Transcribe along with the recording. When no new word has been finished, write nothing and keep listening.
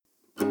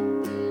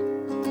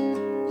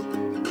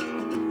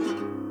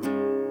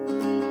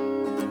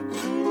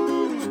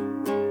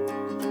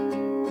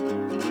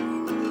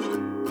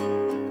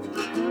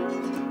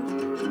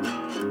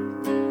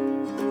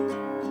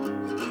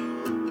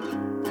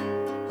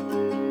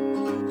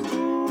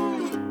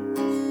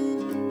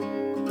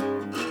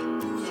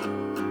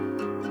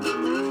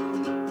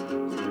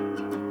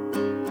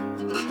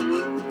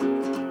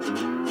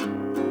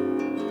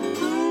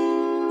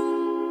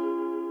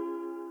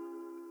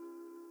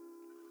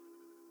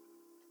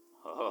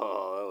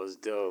was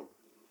dope.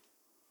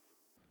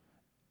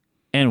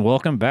 And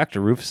welcome back to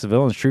Rufus the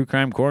Villain's True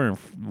Crime Corner.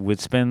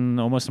 It's been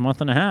almost a month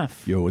and a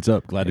half. Yo, what's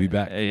up? Glad to be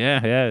back.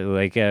 Yeah.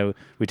 Like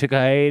we took a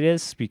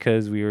hiatus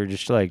because we were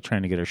just like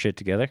trying to get our shit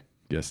together.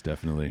 Yes,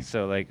 definitely.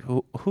 So like,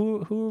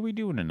 who are we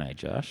doing tonight,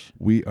 Josh?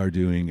 We are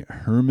doing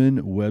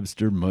Herman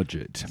Webster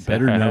Mudgett,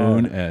 better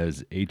known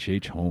as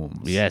H.H.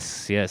 Holmes.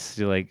 Yes.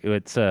 Like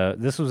it's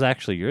this was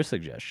actually your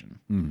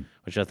suggestion,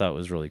 which I thought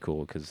was really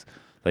cool because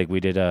like we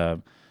did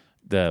what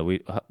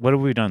have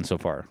we done so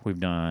far? We've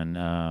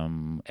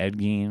done Ed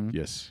Gein,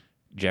 Yes.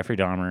 Jeffrey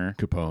Dahmer,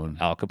 Capone.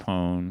 Al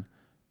Capone,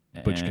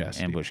 Butch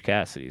Cassidy. and Butch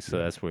Cassidy. So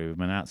that's where we've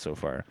been at so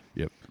far.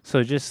 Yep.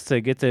 So just to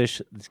get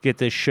this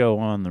show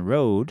on the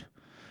road.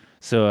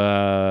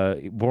 So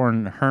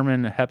born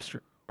Herman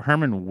Webster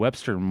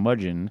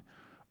Mudgett,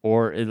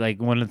 or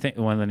like one of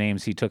the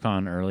names he took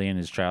on early in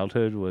his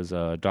childhood was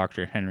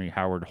Dr. Henry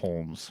Howard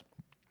Holmes,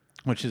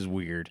 which is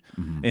weird.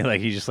 And, like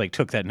he just like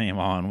took that name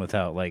on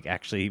without like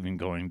actually even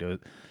going to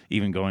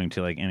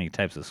like any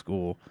types of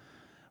school.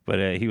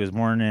 But he was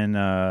born in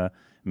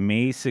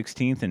May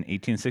 16th in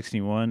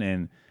 1861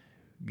 in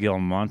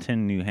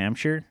Gilmanton, New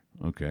Hampshire.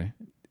 Okay.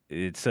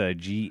 It's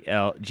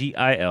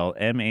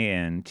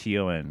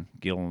Gilmanton,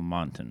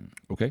 Gilmanton,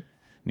 Okay.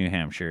 New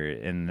Hampshire,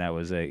 and that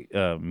was May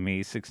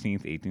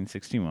 16th,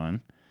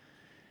 1861.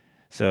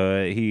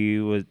 So he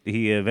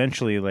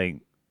eventually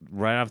like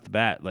right off the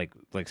bat like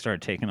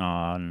started taking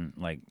on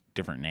like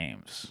different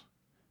names,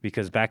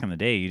 because back in the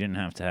day you didn't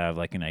have to have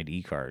like an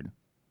ID card.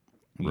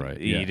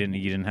 Right. You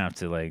didn't have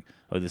to like,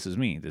 oh, this is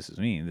me. You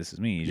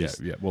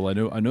Yeah. Well, I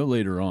know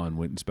later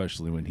on,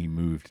 especially when he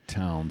moved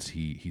towns,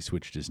 he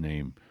switched his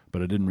name,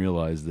 but I didn't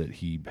realize that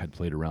he had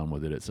played around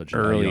with it at such an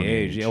early young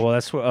age. Yeah, well,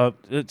 that's what.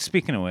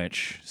 Speaking of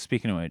which,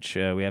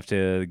 we have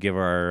to give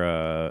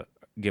our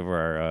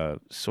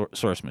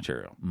source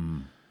material.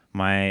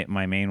 My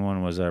main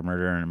one was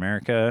Murder in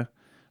America.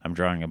 I'm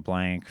drawing a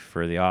blank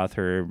for the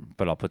author,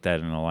 but I'll put that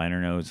in the liner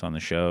notes on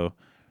the show.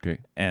 Okay.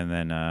 And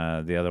then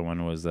the other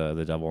one was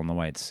the Devil in the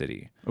White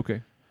City.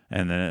 Okay.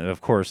 And then,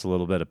 of course, a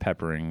little bit of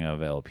peppering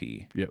of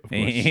LP. Yeah, of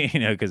course.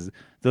 Because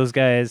those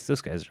guys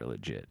are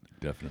legit.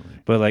 Definitely.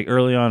 But like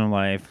early on in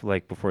life,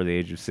 like before the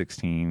age of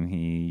 16, he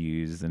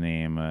used the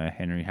name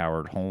Henry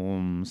Howard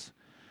Holmes,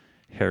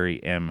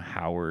 Harry M.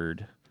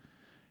 Howard,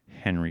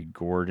 Henry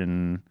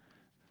Gordon,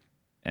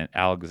 and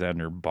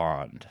Alexander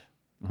Bond.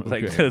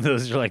 Like Okay.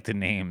 those are like the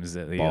names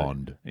that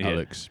Bond. yeah.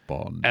 Alex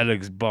Bond.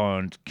 Alex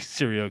Bond,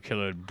 serial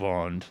killer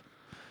Bond.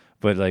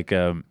 But like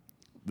the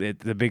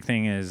big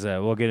thing is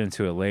we'll get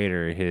into it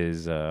later.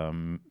 His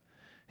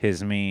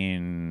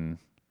main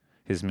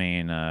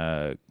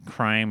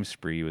crime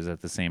spree was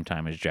at the same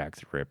time as Jack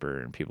the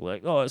Ripper, and people are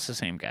like, oh, it's the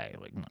same guy.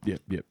 Like, no,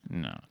 Yep.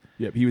 no,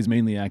 Yep. He was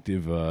mainly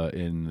active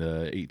in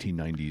the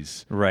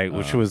 1890s. right,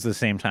 which was the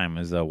same time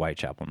as the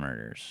Whitechapel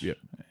murders. Yep.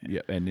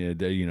 Yep. And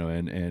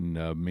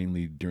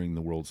mainly during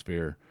the World's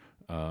Fair.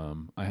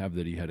 I have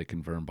that he had a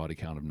confirmed body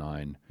count of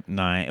 9.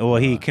 Well,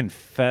 he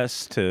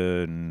confessed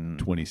to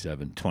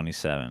 27.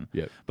 27.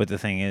 Yep. But the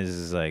thing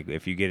is like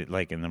if you get it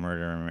like in the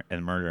Murder in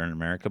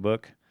America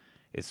book,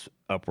 it's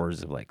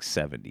upwards of like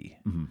 70.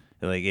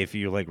 Like if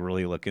you like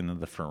really look into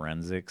the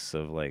forensics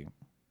of like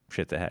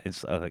shit that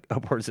it's like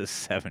upwards of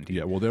 70.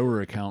 Yeah, well, there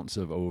were accounts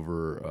of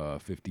over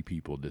 50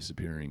 people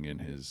disappearing in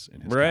his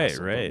Right,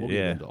 castle, but right, we'll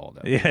get into all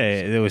that. Yeah,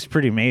 it was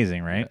pretty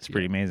amazing, right? It's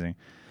pretty amazing.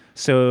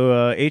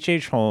 So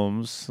H.H.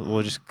 Holmes,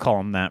 we'll just call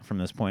him that from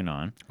this point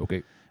on,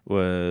 Okay.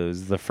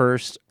 was the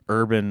first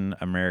urban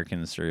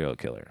American serial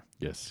killer.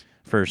 Yes.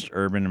 First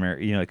urban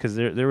American, because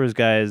there was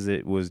guys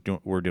that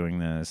were doing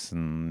this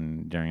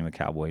and during the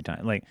cowboy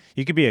time. Like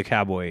you could be a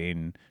cowboy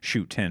and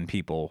shoot 10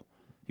 people.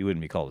 You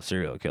wouldn't be called a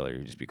serial killer.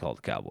 You'd just be called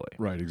a cowboy.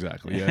 Right,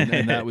 exactly. Yeah,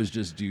 and that was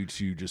just due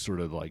to just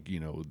sort of like,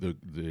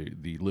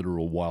 the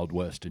literal Wild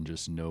West and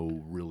just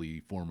no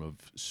really form of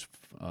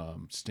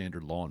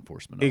standard law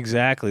enforcement.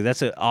 Exactly.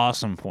 That's an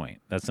awesome point.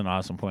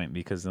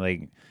 Because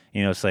like,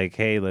 it's like,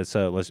 hey, let's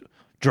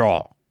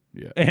draw.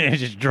 Yeah. And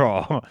just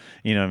draw.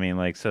 You know what I mean?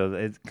 Like, so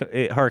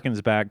it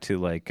harkens back to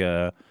like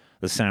the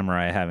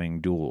samurai having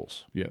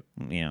duels. Yeah.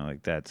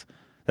 Like that's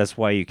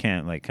why you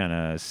can't like kind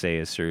of say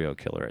a serial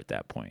killer at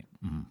that point.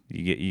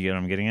 You get what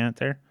I'm getting at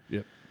there?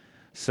 Yep.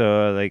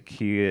 So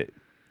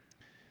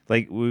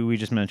we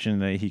just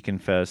mentioned that he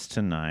confessed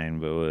to 9,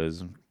 but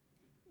was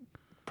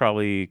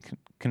probably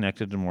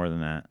connected to more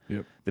than that.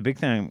 Yep. The big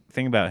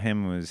thing about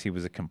him was he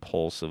was a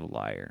compulsive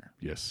liar.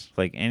 Yes.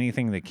 Like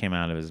anything that came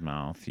out of his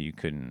mouth, you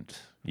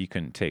couldn't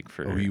take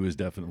for. Oh, he was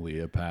definitely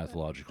a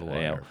pathological liar.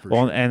 Yeah. For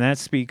Well, sure. and that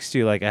speaks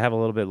to like I have a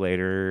little bit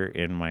later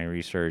in my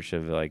research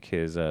of like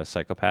his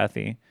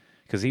psychopathy,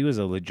 because he was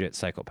a legit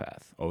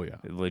psychopath. Oh yeah.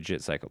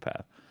 Legit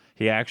psychopath.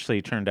 He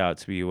actually turned out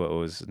to be what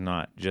was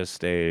not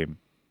just a.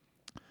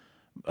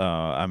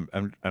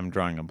 I'm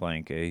drawing a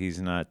blank.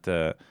 He's not.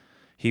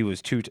 He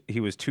was two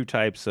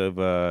types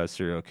of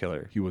serial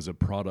killer. He was a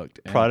product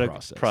and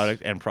process.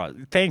 Product.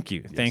 Thank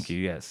you. Yes. Thank you.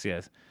 Yes.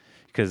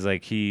 Because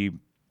like he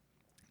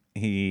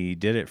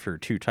did it for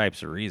 2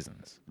 types of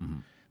reasons.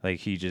 Like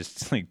he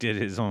just like did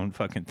his own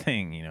fucking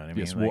thing. You know what I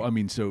mean? Yes, well, I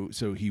mean, so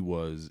he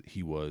was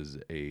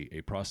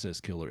a process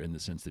killer in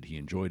the sense that he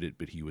enjoyed it,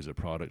 but he was a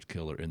product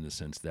killer in the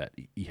sense that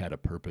he had a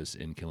purpose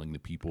in killing the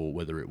people,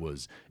 whether it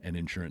was an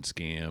insurance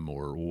scam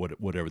or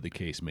whatever the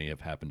case may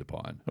have happened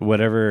upon.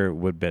 Whatever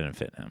would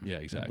benefit him. Yeah,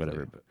 exactly.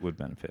 Whatever would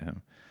benefit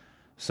him.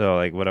 So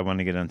like what I want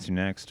to get into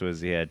next was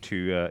he had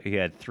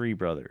three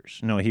brothers.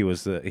 No, he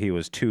was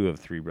two of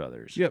three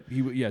brothers. Yep.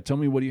 Tell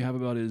me, what do you have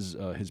about his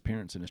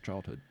parents in his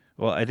childhood?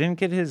 Well, I didn't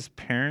get his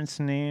parents'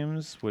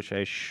 names, which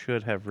I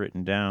should have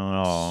written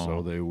down. Oh.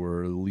 So they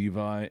were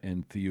Levi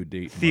and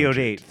Theodate.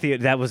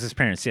 That was his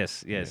parents.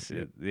 Yes. Yeah.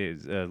 It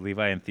was,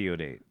 Levi and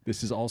Theodate.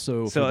 This is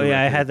also So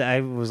yeah, I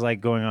was like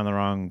going on the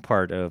wrong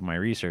part of my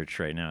research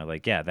right now.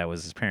 Like, yeah, that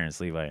was his parents,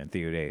 Levi and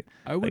Theodate.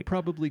 I would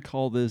probably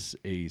call this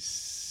a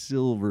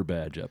silver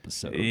badge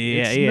episode.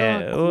 Yeah, it's yeah.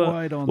 Not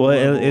quite on the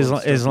level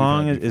of as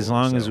long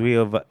as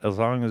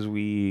as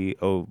we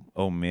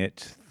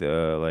omit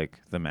the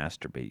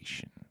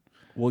masturbation.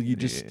 Well, you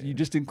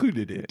just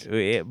included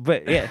it.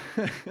 But yeah,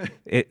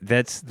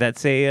 that's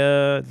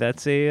a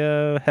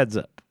heads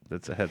up.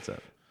 That's a heads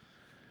up.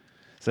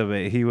 So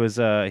but he was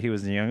the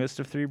youngest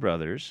of three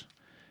brothers.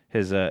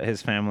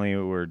 His family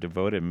were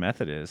devoted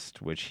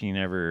Methodist, which he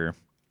never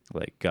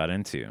like got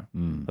into.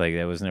 Like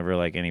that was never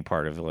like any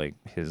part of like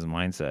his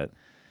mindset.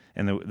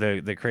 And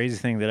the crazy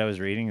thing that I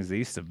was reading is they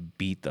used to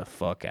beat the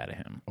fuck out of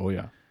him. Oh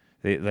yeah.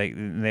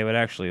 They would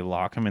actually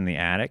lock him in the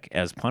attic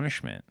as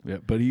punishment. Yeah,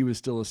 but he was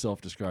still a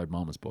self-described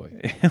mama's boy.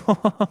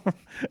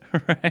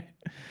 Right.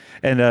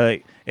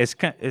 And it's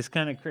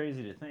kind of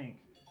crazy to think.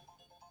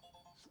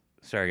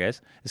 Sorry, guys.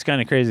 It's kind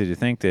of crazy to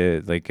think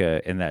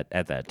that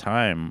at that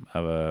time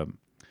of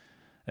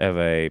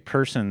a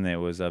person that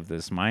was of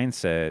this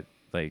mindset,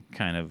 like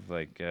kind of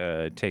like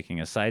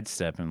taking a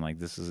sidestep and like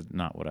this is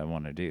not what I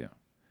want to do.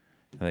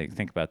 Like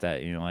think about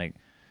that, you know, like.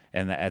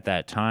 And at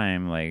that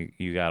time, like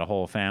you got a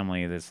whole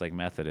family that's like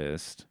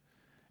Methodist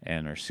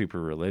and are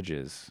super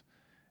religious.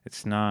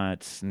 It's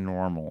not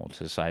normal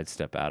to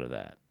sidestep out of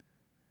that.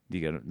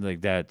 You got like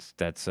that's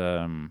it's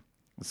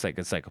like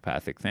a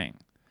psychopathic thing,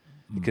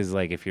 because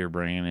like if your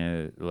brain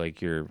is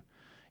like your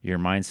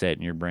mindset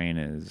and your brain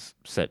is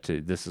set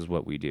to this is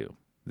what we do,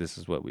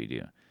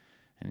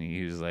 and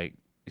he was like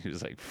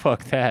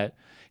fuck that.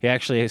 He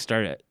actually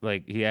started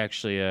like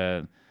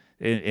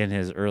in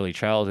his early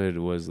childhood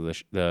was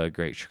the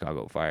Great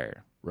Chicago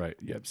Fire. Right.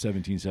 Yep.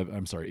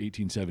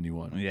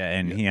 1871. Yeah,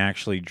 and he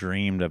actually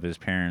dreamed of his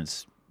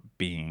parents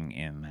being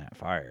in that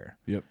fire.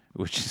 Yep.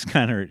 Which is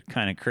kind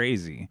of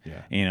crazy.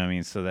 Yeah. You know what I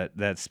mean? So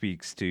that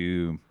speaks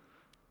to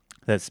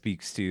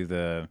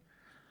the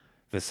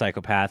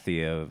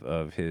psychopathy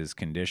of his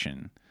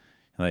condition.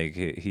 Like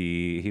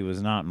he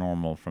was not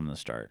normal from the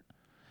start.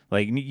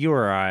 Like you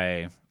or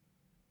I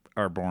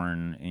are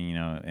born, you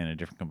know, in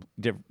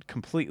a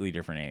completely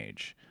different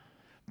age.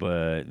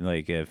 But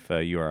like if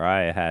you or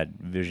I had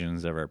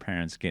visions of our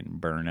parents getting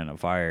burned in a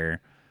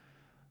fire,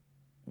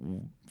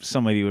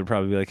 somebody would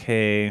probably be like,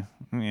 "Hey,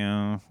 you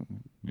know."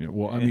 Yeah,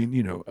 well, I mean,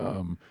 you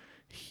know,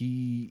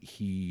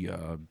 he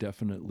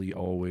definitely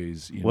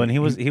always. You know, when he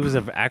was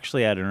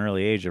actually at an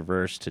early age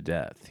averse to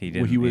death. He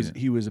didn't. Well,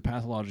 he was a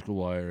pathological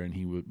liar, and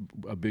he was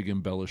a big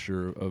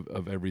embellisher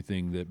of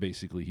everything that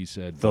basically he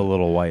said. The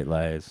little white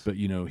lies. But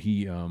you know,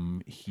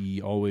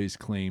 he always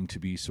claimed to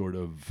be sort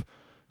of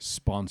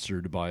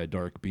sponsored by a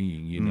dark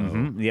being. You know.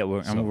 Mm-hmm. Yeah,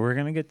 we're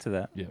gonna get to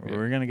that. Yeah,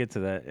 we're gonna get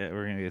to that. Yeah,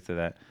 we're gonna get to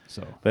that.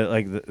 So, but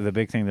like the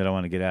big thing that I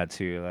want to get at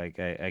too, like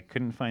I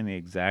couldn't find the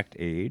exact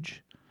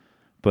age.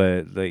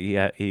 But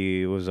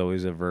he was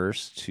always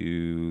averse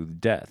to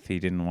death. He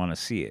didn't want to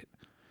see it.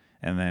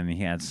 And then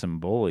he had some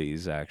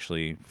bullies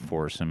actually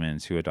force him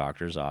into a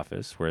doctor's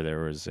office where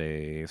there was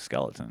a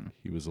skeleton.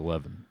 He was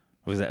 11.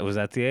 Was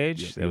that the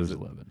age? Yeah, he was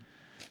 11.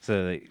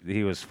 So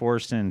he was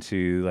forced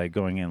into like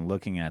going in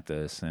looking at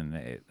this, and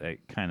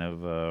it kind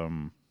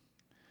of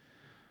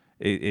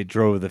it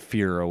drove the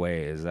fear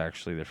away. Is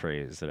actually the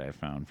phrase that I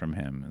found from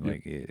him.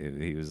 Like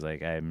he was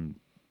like, I'm.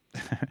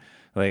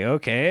 Like,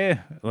 okay,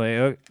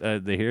 like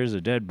here's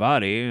a dead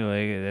body.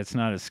 Like that's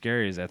not as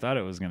scary as I thought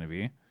it was going to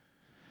be.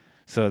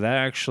 So that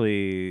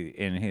actually,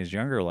 in his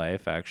younger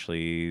life,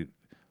 actually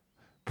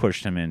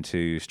pushed him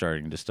into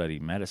starting to study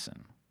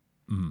medicine.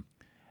 Mm-hmm.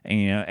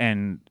 And you know,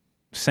 and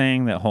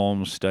saying that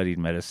Holmes studied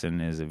medicine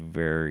is a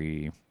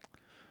very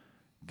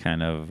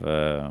kind of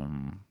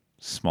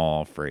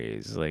small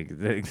phrase. Like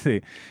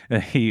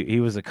he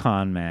was a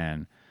con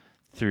man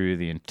through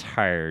the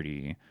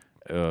entirety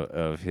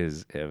of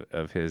his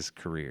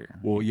career.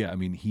 Well, yeah, I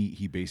mean,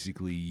 he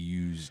basically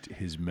used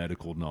his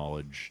medical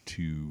knowledge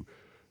to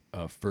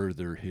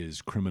further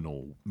his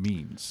criminal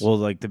means. Well,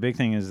 like the big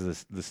thing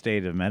is the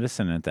state of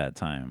medicine at that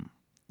time.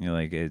 You know,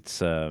 like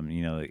it's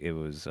you know, it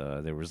was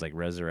there was like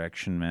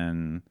resurrection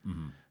men.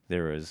 Mm-hmm.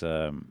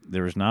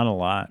 There was not a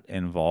lot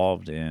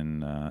involved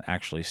in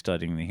actually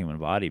studying the human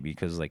body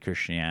because like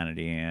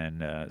Christianity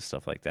and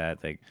stuff like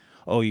that, like.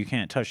 Oh, you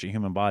can't touch the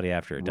human body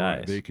after it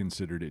dies. They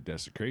considered it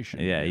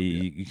desecration. Yeah,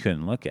 you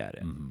couldn't look at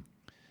it. Mm-hmm.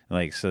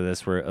 Like, so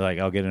that's where, like,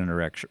 I'll get into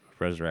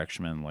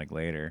Resurrection Man like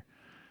later,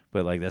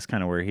 but like that's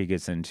kind of where he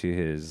gets into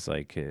his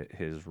like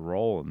his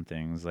role and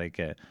things. Like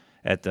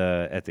at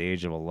the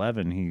age of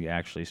 11, he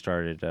actually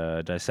started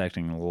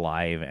dissecting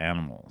live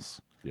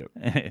animals,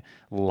 Yep.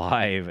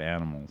 live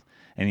animals,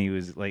 and he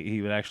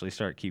would actually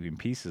start keeping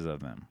pieces of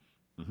them,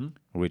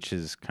 which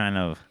is kind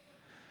of,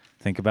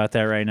 think about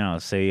that right now.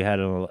 Say you had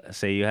an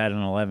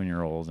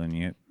 11-year-old and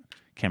you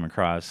came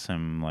across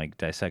him like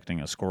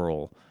dissecting a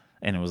squirrel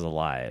and it was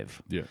alive,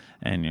 Yeah.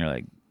 and you're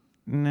like,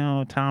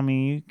 no,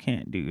 Tommy, you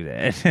can't do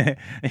that.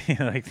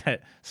 Like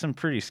that, some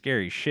pretty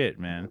scary shit,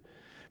 man.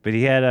 But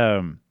he had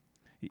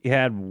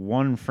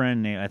one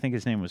friend named, I think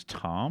his name was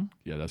Tom.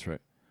 Yeah, that's right.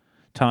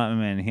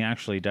 Tom, and he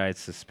actually died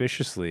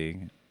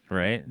suspiciously,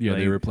 right? Yeah,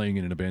 they Like, were playing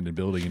in an abandoned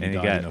building and he and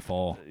he died in got a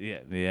fall. yeah,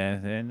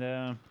 and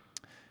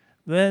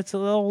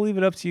I'll leave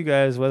it up to you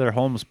guys whether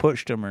Holmes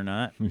pushed him or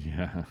not.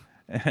 Yeah.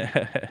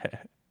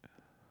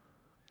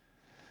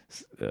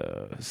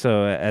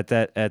 So at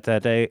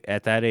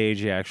that age,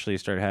 he actually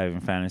started having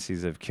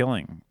fantasies of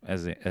killing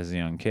as a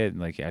young kid.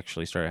 Like he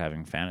actually started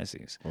having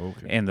fantasies.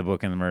 Okay. And the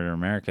book in the Murder in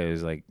America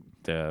is like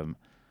the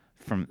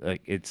from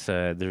like it's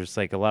there's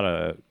like a lot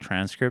of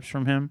transcripts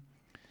from him,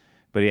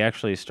 but he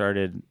actually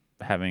started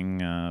having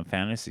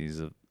fantasies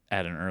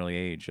at an early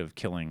age of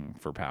killing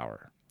for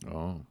power.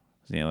 Oh.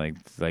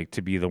 Like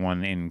to be the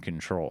one in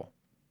control.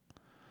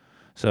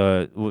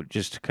 So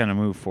just to kind of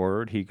move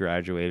forward, he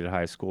graduated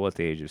high school at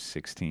the age of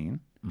 16,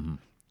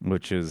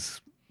 which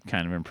is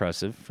kind of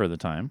impressive for the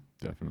time.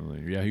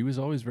 Definitely. Yeah, he was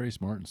always very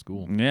smart in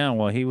school. Yeah,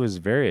 well, he was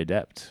very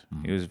adept.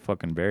 He was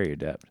fucking very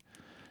adept.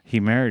 He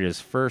married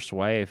his first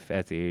wife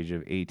at the age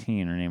of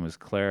 18. Her name was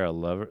Clara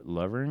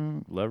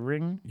Lovering.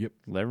 Yep.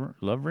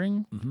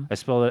 Lovering. I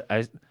spelled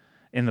it.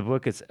 In the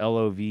book, it's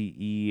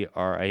Lovering.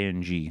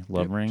 Lovering.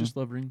 Yep, just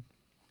Lovering.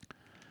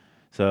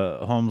 So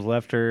Holmes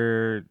left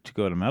her to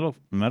go to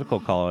medical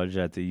college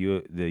at the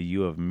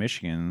U of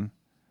Michigan,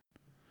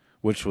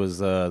 which was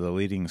the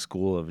leading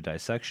school of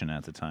dissection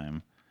at the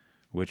time,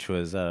 which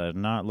was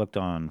not looked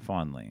on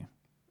fondly.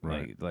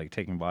 Right. Like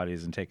taking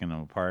bodies and taking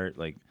them apart.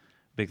 Like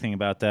big thing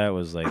about that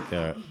was like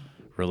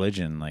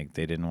religion. Like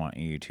they didn't want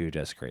you to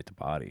desecrate the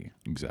body.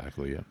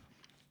 Exactly, yeah.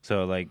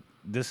 So like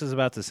this is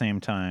about the same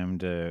time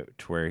to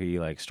where he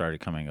like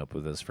started coming up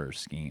with his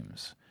first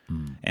schemes.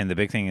 And the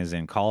big thing is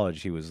in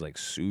college, he was like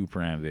super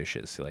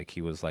ambitious. Like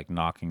he was like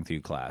knocking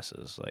through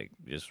classes, like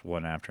just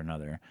one after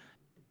another.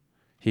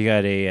 He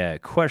got a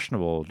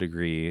questionable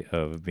degree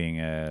of being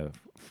a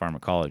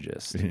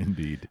pharmacologist,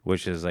 Indeed.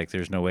 which is like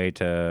there's no way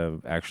to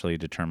actually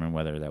determine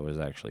whether that was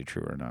actually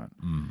true or not.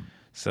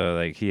 So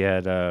like he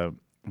had a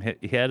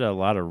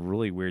lot of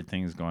really weird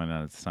things going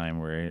on at the time.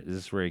 Where this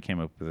is where he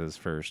came up with his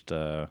first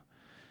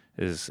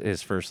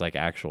his first like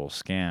actual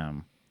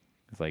scam.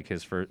 It's like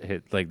his first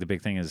hit. Like the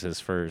big thing is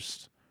his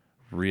first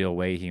real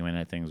way he went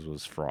at things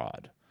was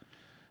fraud.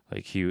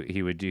 Like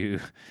he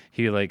would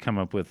like come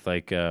up with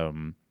like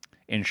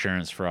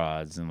insurance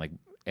frauds and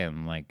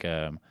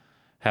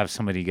have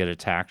somebody get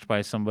attacked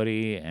by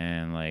somebody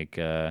and like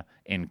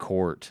in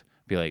court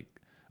be like,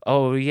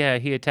 oh yeah,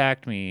 he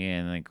attacked me,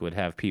 and like would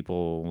have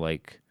people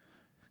like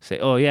say,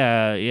 oh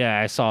yeah,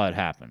 I saw it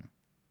happen.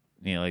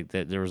 Like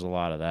that. There was a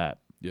lot of that.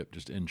 Yep,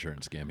 just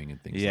insurance scamming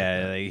and things Yeah,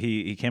 like that. like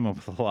he came up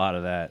with a lot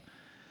of that.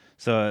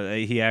 So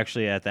he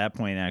actually, at that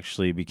point,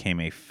 actually became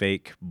a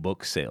fake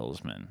book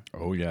salesman.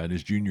 Oh, yeah, in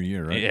his junior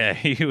year, right? Yeah,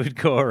 he would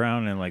go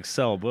around and like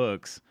sell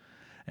books,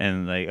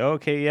 and like,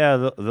 okay,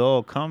 yeah,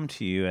 they'll come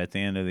to you at the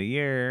end of the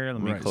year.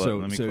 Let me Right.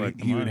 collect. So Collect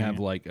the he would money. have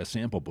like a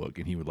sample book,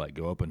 and he would like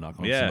go up and knock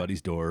on Yeah.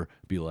 somebody's door,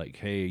 be like,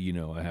 "Hey,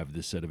 I have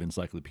this set of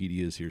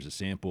encyclopedias. Here's a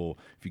sample.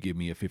 If you give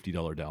me a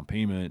 $50 down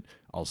payment,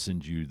 I'll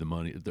send you the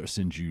money.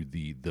 Send you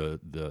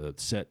the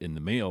set in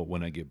the mail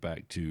when I get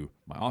back to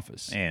my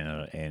office."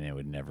 and it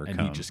would never And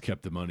come. he just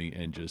kept the money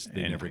and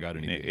they never got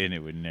anything. and it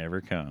would never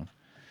come.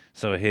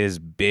 So his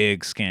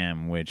big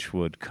scam, which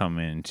would come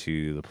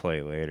into the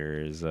play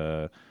later, is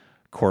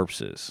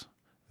corpses,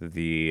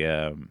 the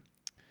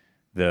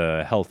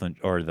health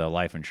or the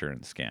life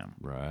insurance scam.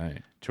 Right.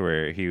 To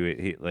where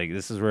he like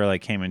this is where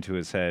like came into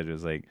his head. It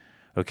was like,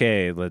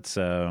 okay, let's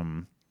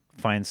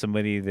find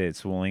somebody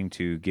that's willing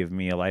to give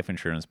me a life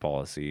insurance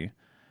policy,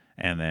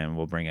 and then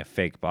we'll bring a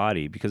fake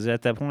body, because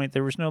at that point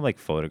there was no like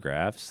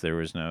photographs, there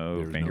was no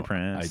There was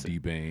fingerprints, no ID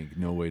bank,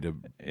 no way to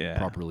Yeah.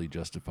 properly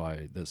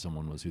justify that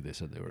someone was who they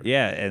said they were.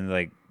 Yeah, and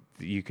like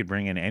you could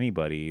bring in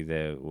anybody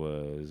that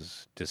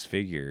was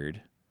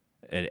disfigured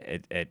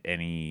at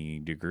any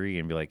degree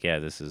and be like, yeah,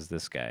 this is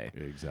this guy.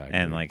 Exactly.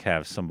 And like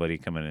have somebody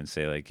come in and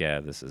say like,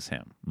 yeah, this is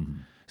him. Mhm.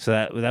 So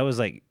that was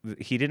like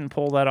he didn't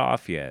pull that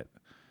off yet.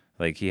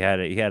 Like he had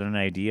an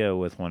idea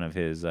with one of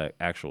his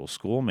actual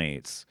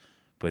schoolmates,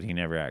 but he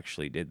never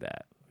actually did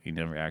that. He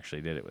never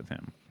actually did it with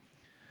him.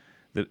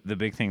 The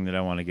big thing that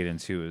I want to get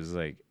into is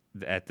like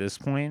at this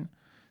point,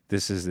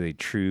 this is the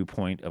true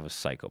point of a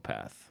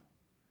psychopath.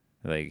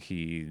 Like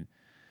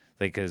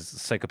because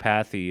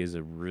psychopathy is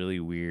a really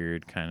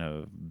weird kind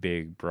of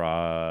big,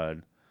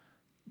 broad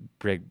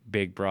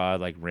big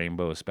broad like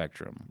rainbow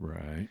spectrum.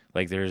 Right.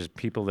 Like there's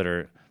people that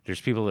are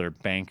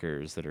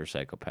bankers that are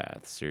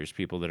psychopaths. There's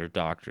people that are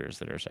doctors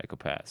that are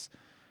psychopaths.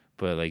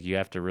 But like you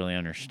have to really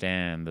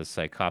understand the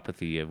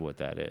psychopathy of what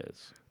that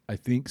is. I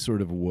think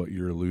sort of what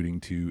you're alluding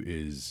to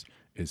is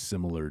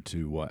similar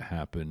to what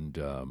happened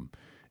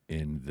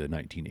in the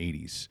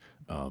 1980s.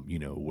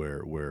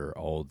 Where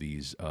all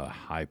these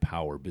high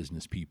power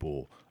business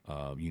people,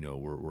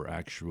 were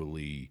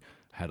actually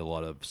had a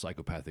lot of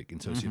psychopathic and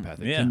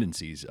sociopathic Yeah.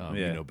 tendencies,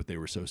 Yeah. but they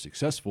were so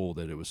successful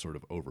that it was sort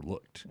of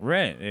overlooked.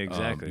 Right,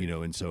 exactly.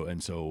 And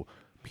so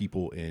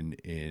people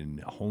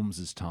in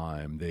Holmes's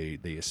time,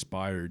 they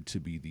aspired to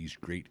be these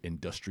great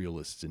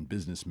industrialists and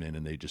businessmen,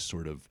 and they just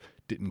sort of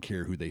didn't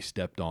care who they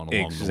stepped on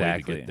along the way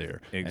to get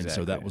there. And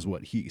so that was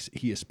what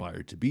he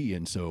aspired to be.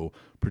 And so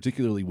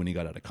particularly when he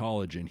got out of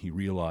college and he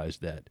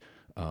realized that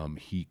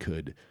he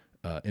could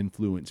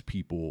influence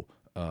people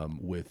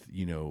with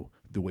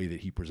the way that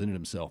he presented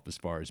himself as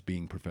far as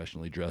being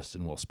professionally dressed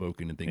and well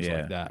spoken and things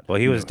like that. Well,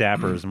 he was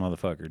dapper as a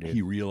motherfucker, dude.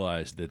 He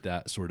realized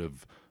that sort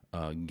of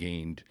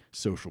gained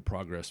social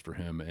progress for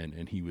him,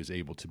 and he was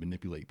able to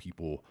manipulate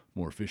people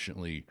more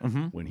efficiently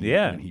when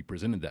he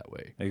presented that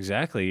way.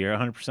 Exactly. You're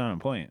 100% on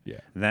point. Yeah.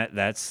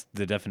 That's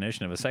the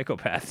definition of a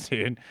psychopath,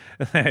 dude.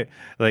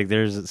 Like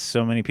there's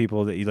so many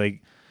people that you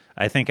like.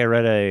 I think I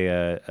read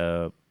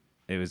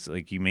it was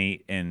like you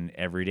meet in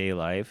everyday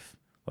life,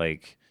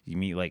 like you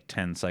meet like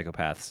 10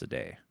 psychopaths a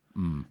day.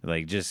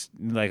 Like just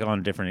like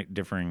on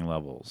differing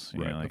levels.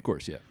 You know, like, Of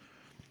course, yeah.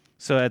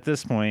 So at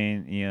this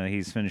point,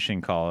 he's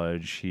finishing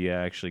college. He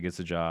actually gets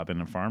a job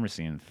in a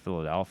pharmacy in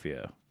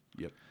Philadelphia.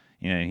 Yep.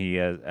 He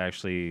has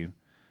actually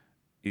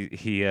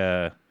he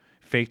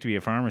faked to be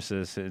a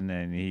pharmacist, and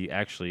then he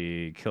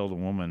actually killed a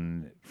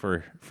woman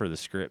for the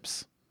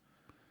scripts.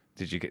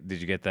 Did you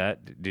get that?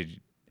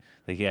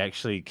 Like he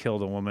actually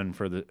killed a woman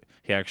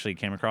he actually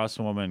came across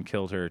a woman,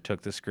 killed her,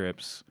 took the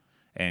scripts,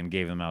 and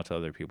gave them out to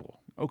other people.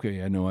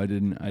 Okay, I know. I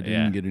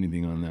didn't get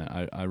anything on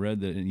that. I read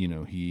that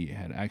he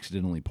had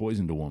accidentally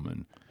poisoned a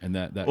woman, and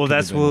that. Well, could have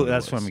that's been what it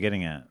what was. I'm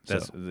getting at.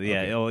 That's So,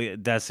 yeah. okay. Oh, yeah,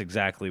 that's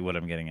exactly what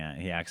I'm getting at.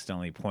 He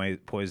accidentally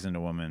poisoned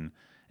a woman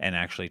and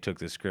actually took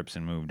the scripts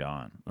and moved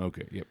on.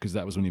 Okay, yeah, because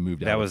that was when he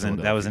moved out. That of was in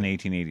Philadelphia.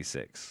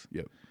 1886.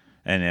 Yep.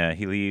 And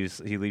he leaves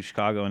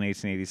Chicago in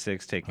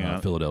 1886, taking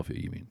on. Philadelphia,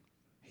 you mean?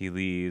 He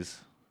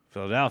leaves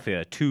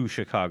Philadelphia to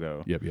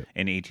Chicago. Yep.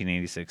 In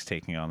 1886,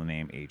 taking on the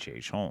name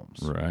H.H. Holmes.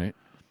 Right.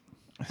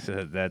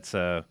 So that's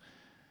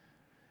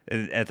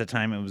at the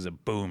time it was a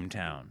boom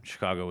town.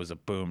 Chicago was a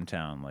boom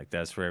town. Like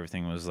that's where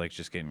everything was like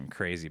just getting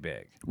crazy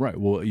big. Right.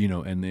 Well,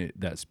 and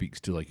that speaks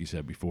to, like you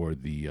said before,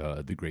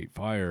 the Great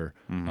Fire.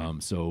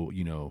 So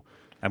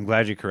I'm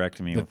glad you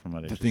corrected me from what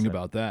I the just thing said.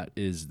 about that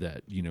is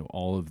that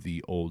all of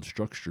the old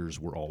structures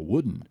were all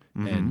wooden,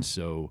 and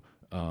so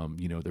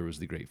there was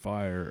the Great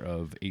Fire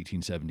of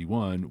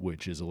 1871,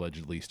 which is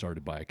allegedly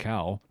started by a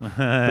cow. But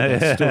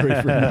that's a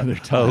story for another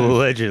time.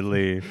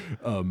 Allegedly.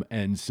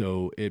 And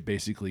so it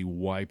basically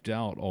wiped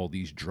out all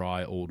these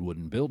dry old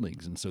wooden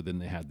buildings, and so then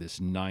they had this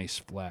nice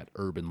flat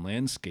urban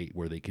landscape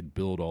where they could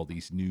build all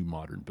these new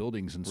modern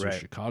buildings, and so Right.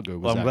 Chicago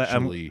was Well,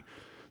 actually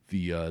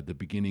the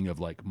beginning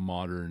of like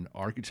modern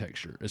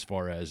architecture as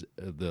far as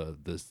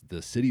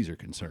the cities are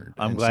concerned.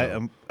 I'm And glad.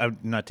 so- I'm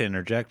not to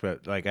interject,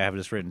 but like I have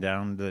this written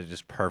down that is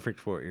just perfect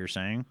for what you're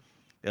saying.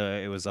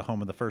 It was the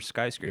home of the first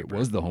skyscraper. It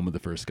was the home of the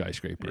first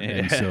skyscraper,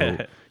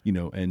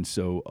 and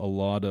so a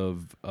lot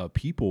of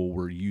people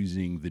were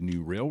using the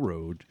new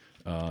railroad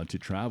to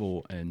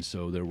travel, and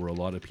so there were a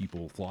lot of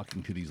people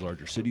flocking to these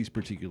larger cities,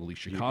 particularly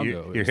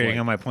Chicago. You're hitting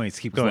on my points.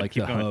 Keep It was going. like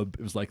Keep the going. hub.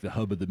 It was like the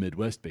hub of the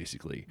Midwest,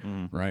 basically,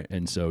 right?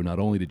 And so not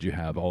only did you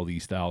have all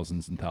these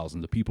thousands and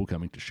thousands of people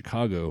coming to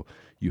Chicago,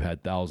 you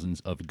had thousands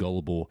of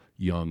gullible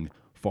young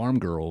farm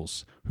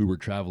girls who were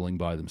traveling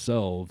by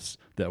themselves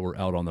that were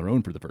out on their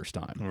own for the first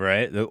time.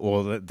 Right.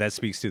 Well, that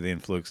speaks to the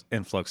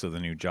influx of the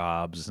new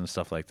jobs and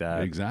stuff like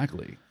that.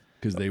 Exactly.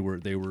 Because they were,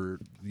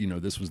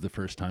 this was the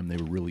first time they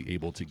were really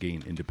able to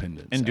gain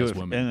independence And do as it,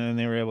 women. and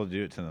they were able to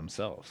do it to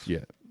themselves. Yeah.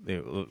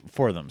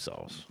 For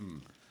themselves.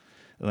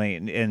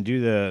 Like and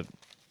do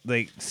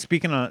the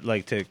speaking on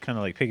like to kind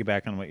of like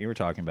piggyback on what you were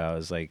talking about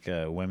is like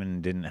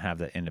women didn't have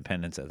that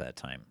independence at that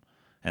time,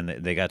 and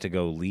they got to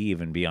go leave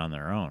and be on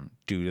their own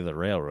due to the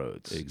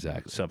railroads.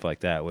 Exactly. Stuff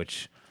like that,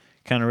 which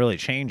kind of really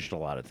changed a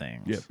lot of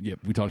things. Yep.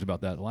 We talked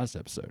about that last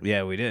episode.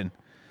 Yeah, we did.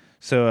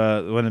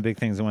 So one of the big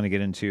things I want to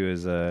get into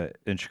is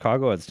in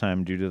Chicago at the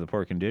time, due to the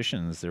poor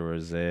conditions, there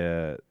was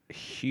a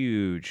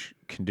huge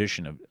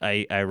condition of.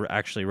 I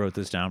actually wrote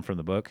this down from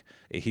the book.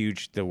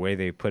 The way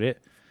they put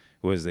it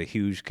was a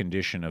huge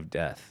condition of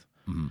death.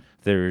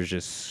 There was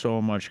just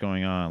so much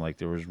going on. Like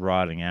there was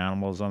rotting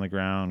animals on the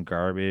ground,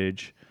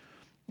 garbage.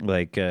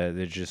 Like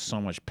there's just so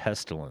much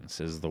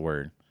pestilence is the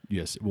word.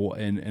 Yes. Well,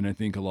 and I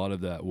think a lot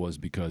of that was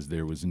because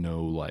there was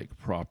no like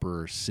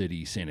proper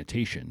city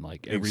sanitation.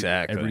 Like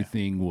Exactly.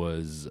 everything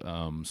was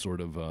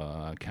sort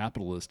of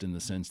capitalist in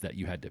the sense that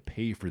you had to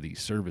pay for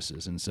these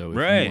services, and so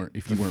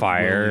if you weren't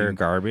fire, willing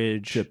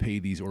garbage. to pay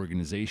these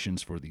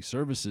organizations for these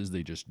services,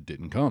 they just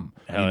didn't come.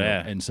 Hell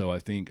yeah. And so I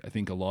think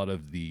a lot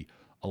of the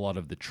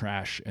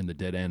trash and the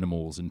dead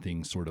animals and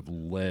things sort of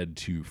led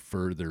to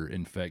further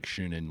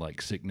infection and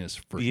like sickness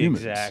for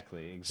humans.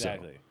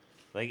 Exactly.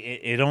 Like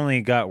it only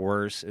got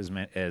worse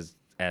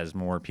as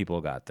more people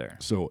got there.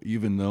 So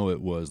even though it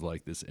was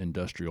like this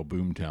industrial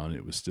boomtown,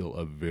 it was still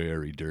a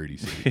very dirty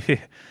city.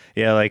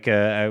 Yeah, like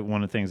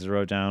one of the things I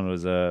wrote down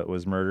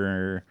was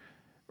murder.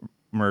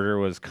 Murder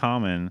was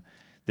common.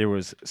 There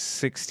was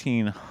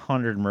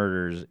 1,600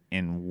 murders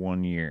in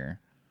 1 year.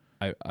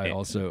 I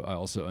also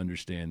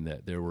understand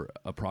that there were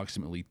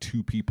approximately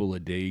 2 people a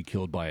day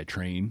killed by a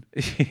train.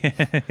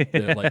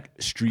 That, like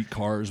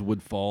streetcars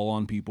would fall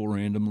on people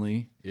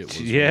randomly. It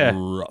was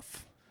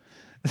rough.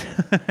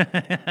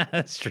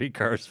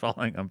 Streetcars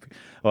falling on.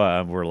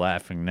 Well, we're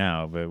laughing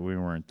now, but we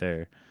weren't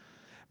there.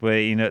 But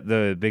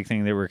the big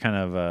thing they were kind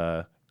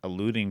of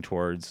alluding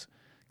towards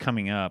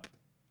coming up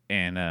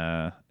in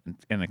a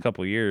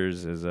couple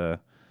years is the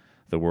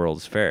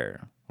World's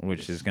Fair,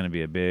 which is going to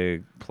be a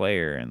big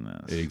player in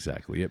this.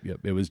 Exactly. Yep.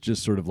 It was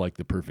just sort of like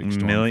the perfect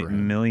storm for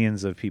him.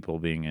 Millions of people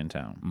being in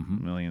town.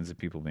 Mm-hmm. Millions of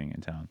people being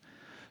in town.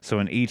 So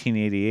in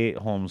 1888,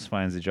 Holmes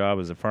finds a job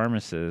as a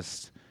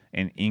pharmacist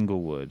in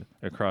Inglewood,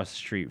 across the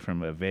street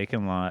from a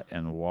vacant lot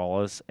in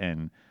Wallace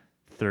and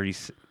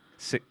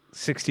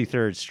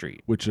 63rd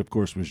Street. Which, of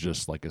course, was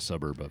just like a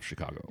suburb of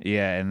Chicago.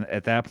 Yeah, and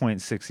at that point,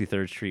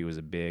 63rd Street was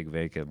a big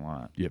vacant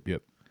lot.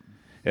 Yep.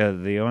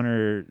 The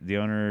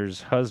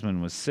owner's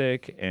husband was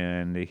sick,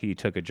 and he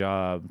took a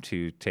job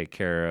to take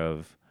care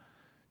of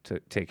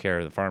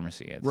the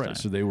pharmacy at the time.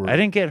 So they were. I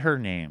didn't get her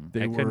name. I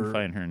couldn't couldn't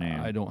find her name.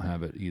 I don't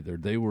have it either.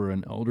 They were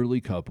an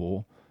elderly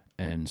couple,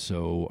 and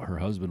so her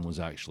husband was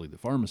actually the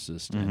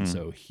pharmacist, and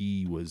so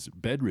he was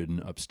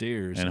bedridden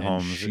upstairs. And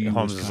Holmes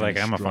is like,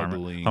 I'm a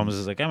pharmacist. Holmes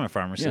is like, I'm a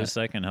pharmacist.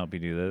 I can help you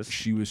do this.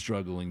 She was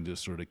struggling to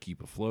sort of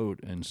keep afloat,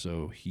 and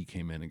so he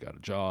came in and got a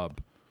job.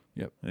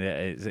 Yep.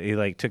 Yeah, he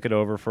like took it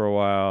over for a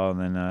while, and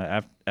then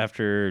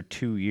after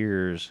 2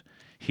 years,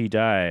 he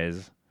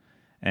dies,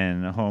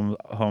 and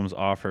Holmes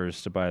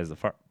offers to buy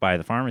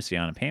the pharmacy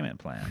on a payment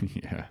plan.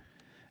 Yeah.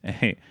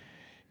 And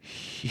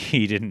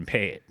he didn't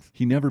pay it.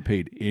 He never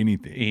paid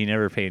anything.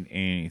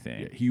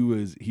 Yeah, he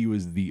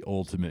was the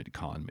ultimate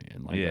con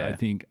man. Like I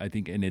think,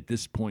 and at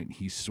this point,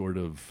 he's sort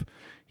of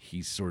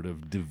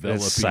developing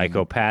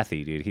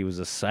psychopathy, dude. He was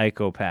a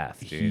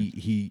psychopath, dude.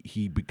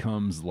 He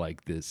becomes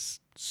like this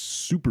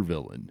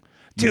supervillain.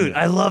 Dude,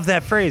 I love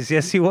that phrase.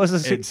 Yes, he was a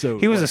a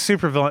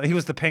supervillain. He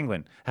was the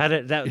Penguin.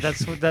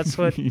 That's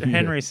what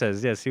Henry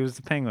says. Yes, he was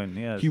the Penguin.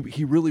 Yes.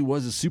 He really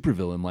was a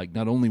supervillain. Like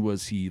not only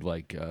was he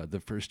like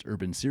the first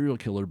urban serial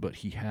killer, but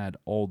he had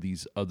all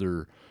these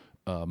other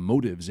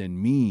motives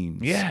and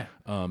means. Yeah.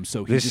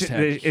 So it's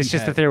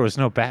just that there was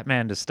no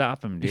Batman to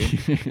stop him, dude.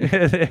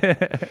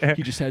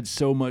 He just had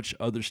so much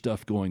other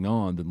stuff going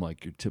on than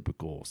like your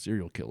typical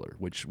serial killer,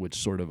 which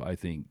sort of I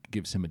think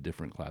gives him a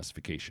different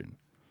classification.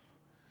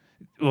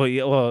 Well,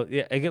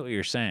 yeah, I get what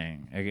you're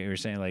saying.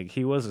 Like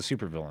he was a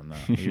supervillain,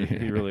 though.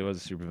 He really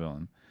was a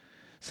supervillain.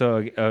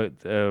 So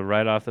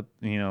right off the,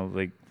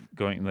 like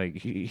going like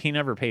he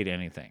never paid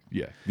anything.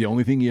 Yeah, the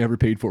only thing he ever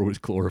paid for was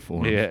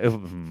chloroform. Yeah.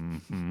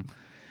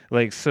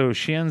 Like so,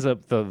 she ends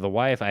up the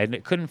wife. I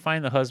couldn't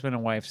find the husband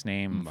and wife's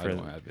name. I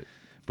don't have it.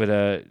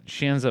 But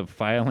she ends up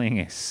filing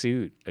a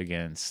suit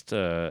against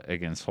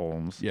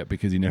Holmes. Yeah,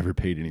 because he never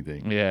paid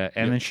anything. Yeah,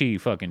 and then she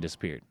fucking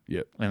disappeared.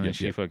 Yep. And then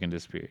she fucking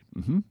disappeared.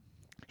 Mm-hmm.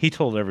 He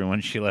told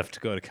everyone she left to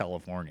go to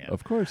California.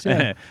 Of course,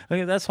 yeah.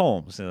 Like, that's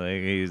Holmes.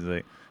 Like, he's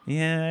like,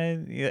 yeah.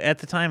 At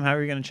the time, how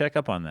are you going to check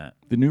up on that?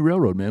 The new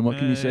railroad, man. What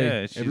can you say?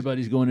 Yeah,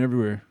 everybody's going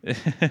everywhere.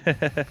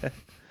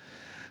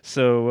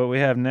 So what we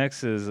have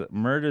next is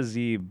Myrta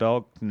Z.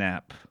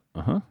 Belknap,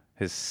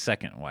 his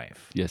second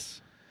wife.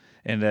 Yes.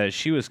 And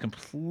she was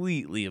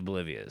completely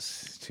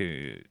oblivious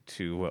to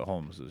what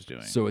Holmes was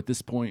doing. So at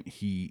this point,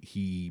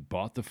 he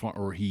bought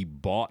he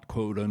bought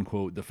quote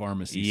unquote the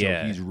pharmacy.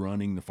 Yeah. So he's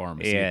running the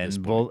pharmacy. Yeah,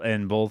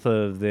 and both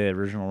of the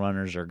original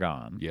runners are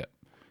gone. Yeah,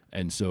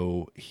 and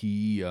so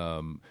he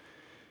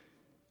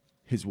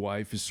his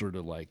wife is sort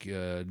of like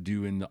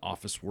doing the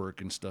office work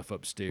and stuff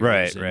upstairs.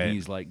 Right.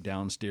 He's like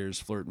downstairs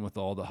flirting with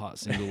all the hot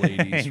single ladies.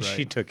 And right?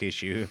 she took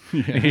issue.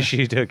 Yeah.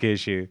 She took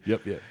issue.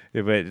 Yep. Yeah,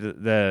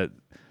 but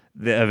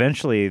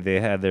eventually they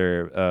had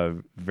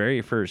their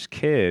very first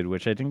kid,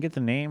 which I didn't get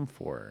the name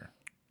for.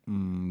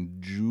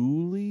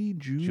 Julie.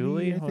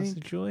 Was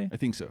it Julie? I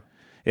think so.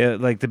 Yeah,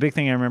 like the big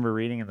thing I remember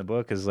reading in the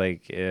book is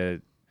like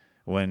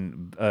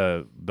when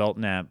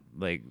Belknap,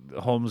 like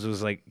Holmes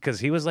was like, because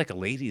he was like a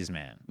ladies'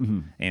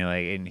 man,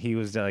 and he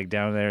was like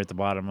down there at the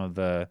bottom of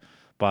the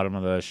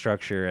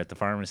structure at the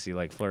pharmacy,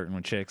 like flirting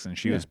with chicks, and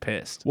she was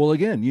pissed. Well,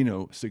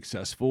 again,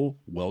 successful,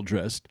 well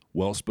dressed,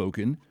 well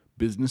spoken,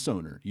 business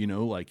owner. You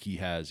know, like he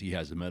has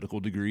a medical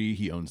degree.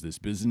 He owns this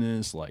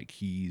business. Like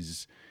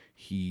he's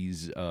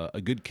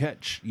a good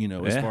catch. You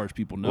know, as far as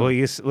people know.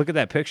 Well, look at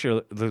that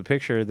picture. The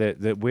picture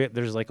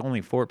there's like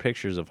only 4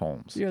 pictures of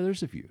Holmes. Yeah,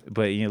 there's a few.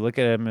 But you look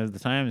at him at the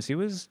times, he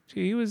was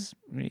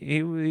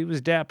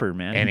dapper,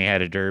 man, and he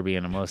had a derby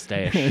and a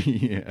mustache.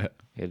 Yeah,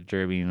 he had a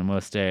derby and a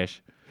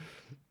mustache.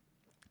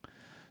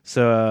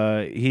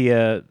 So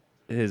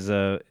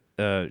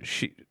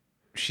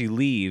she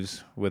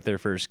leaves with their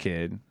first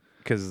kid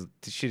because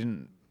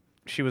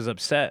she was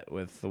upset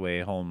with the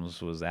way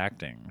Holmes was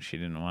acting. She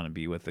didn't want to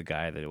be with the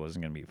guy that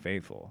wasn't going to be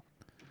faithful.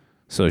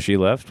 So she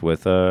left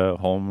with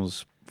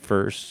Holmes'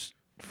 first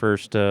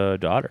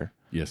daughter.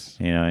 yes,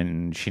 You know,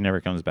 and she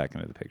never comes back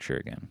into the picture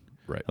again.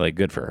 right. Like,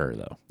 good for her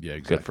though. Yeah,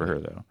 exactly. Good for her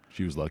though.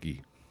 She was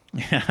lucky.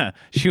 Yeah,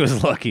 she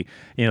was lucky.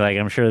 You know, like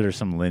I'm sure there's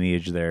some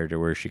lineage there to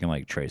where she can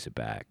like trace it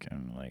back,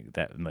 and like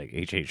that, like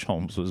H.H.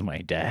 Holmes was my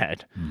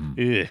dad.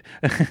 Ugh.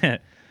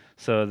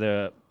 So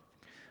a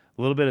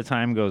little bit of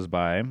time goes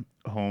by.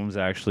 Holmes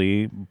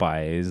actually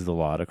buys the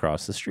lot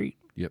across the street,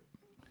 Yep.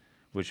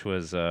 which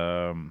was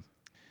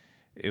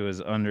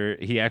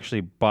he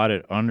actually bought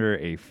it under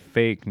a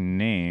fake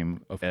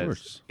name. Of as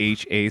course.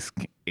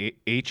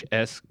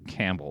 H.S.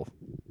 Campbell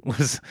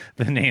was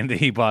the name that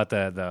he bought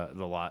the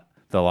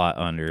lot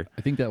under.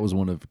 I think that was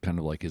one of kind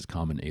of like his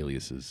common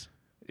aliases.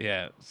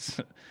 Yeah,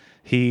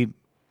 he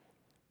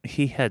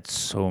had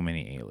so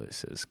many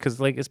aliases because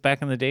like it's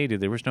back in the day,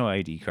 dude. There was no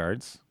ID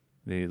cards.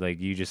 They like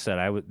you just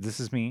said This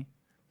is me.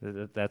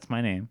 That's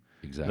my name.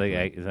 Exactly.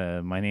 Like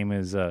my name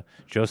is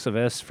Joseph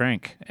S.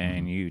 Frank,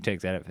 and you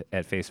take that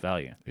at face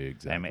value.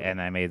 Exactly.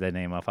 And I made that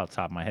name off the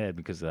top of my head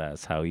because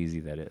that's how easy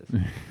that is.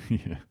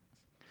 Yeah.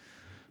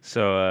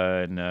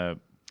 So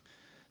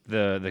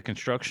the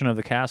construction of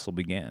the castle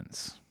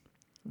begins.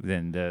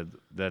 Then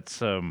that's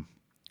one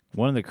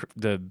of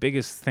the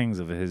biggest things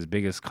of his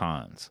biggest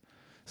cons.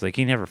 It's like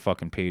he never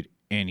fucking paid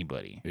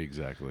anybody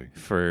Exactly.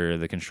 for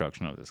the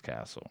construction of this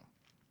castle.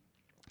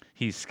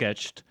 He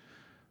sketched.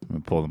 Let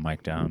me pull the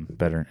mic down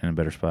in a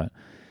better spot.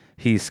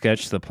 He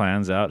sketched the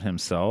plans out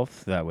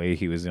himself. That way,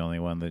 he was the only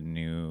one that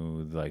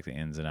knew like the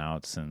ins and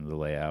outs and the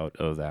layout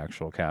of the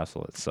actual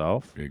castle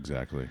itself.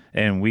 Exactly.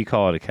 And we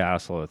call it a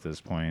castle at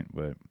this point,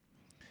 but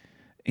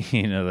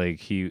you know, like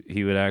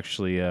he would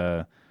actually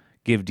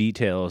give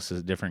details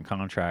to different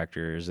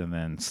contractors and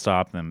then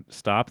stop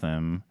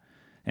them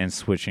and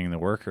switching the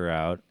worker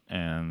out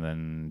and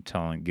then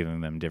giving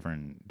them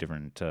different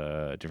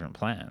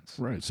plans.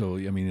 Right. So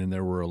I mean, and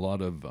there were a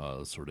lot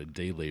of sort of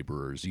day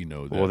laborers, you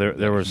know. Well,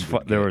 there was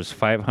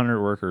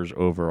 500 workers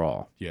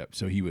overall. Yeah.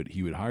 So he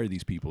would hire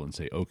these people and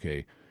say,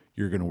 okay,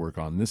 you're going to work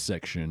on this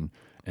section,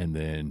 and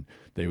then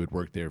they would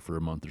work there for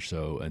a month or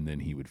so, and then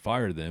he would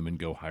fire them and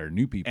go hire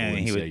new people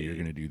and say, you're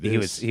going to do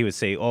this. He would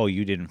say, oh,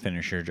 you didn't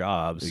finish your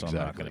job, so I'm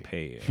not going to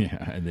pay you.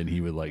 Yeah, and then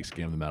he would like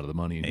scam them out of the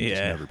money, and he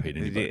just never paid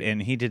anybody.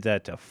 And he did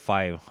that to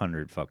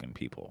 500 fucking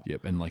people.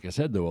 Yep. And like I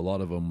said, though, a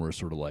lot of them were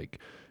sort of like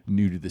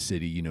new to the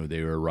city. You know,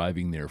 they were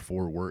arriving there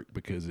for work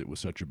because it was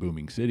such a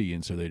booming city,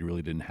 and so they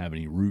really didn't have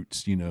any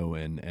roots. You know,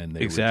 and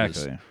they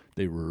exactly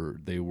were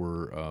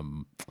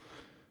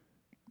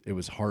it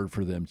was hard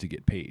for them to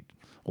get paid.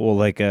 Well,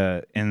 like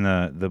in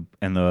the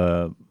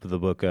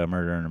book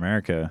Murder in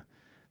America,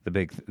 the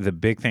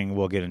big thing,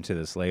 we'll get into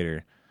this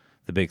later.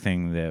 The big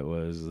thing that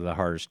was the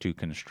hardest to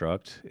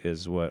construct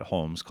is what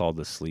Holmes called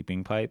the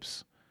sleeping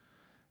pipes,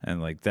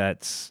 and like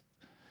that's,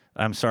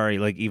 I'm sorry,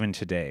 like even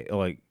today,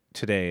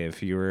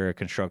 if you were a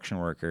construction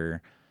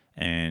worker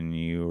and do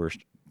you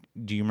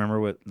remember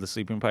what the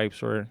sleeping pipes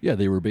were? Yeah,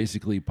 they were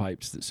basically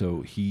pipes.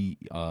 So the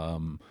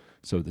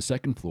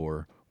second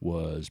floor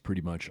was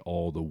pretty much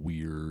all the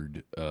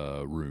weird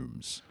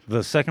rooms.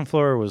 The second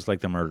floor was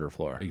like the murder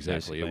floor.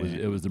 Exactly.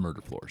 Basically. It was the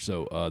murder floor.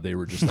 So they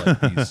were just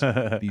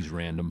like these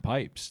random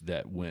pipes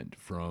that went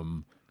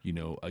from, you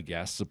know, a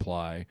gas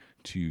supply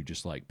to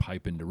just like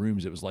pipe into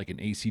rooms. It was like an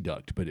AC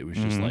duct, but it was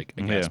just like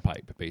a gas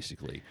pipe,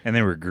 basically. And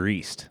they were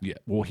greased. Yeah.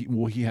 Well,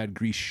 he had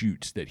grease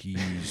chutes that he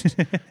used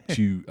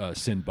to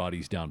send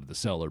bodies down to the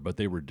cellar, but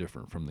they were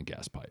different from the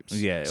gas pipes.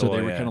 Yeah. So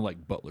they were kind of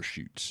like butler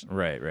chutes.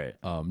 Right.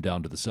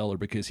 Down to the cellar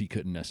because he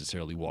couldn't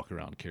necessarily walk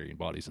around carrying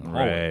bodies in the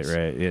hallways.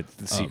 Right. It's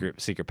the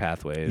secret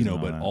pathways. You know,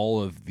 but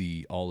all of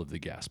the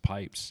gas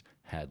pipes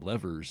had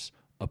levers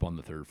up on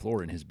the third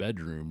floor in his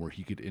bedroom where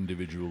he could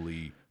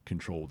individually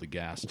control the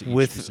gas to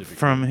each specific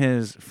from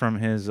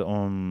his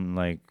own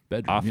like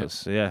bedroom,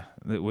 office,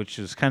 which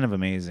is kind of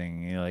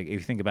amazing. You know, like if you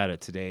think about it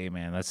today,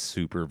 man, that's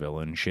super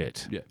villain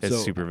shit. Yeah,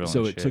 that's super villain.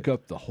 So shit. it took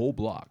up the whole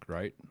block,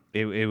 right?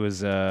 It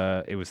was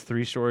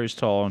 3 stories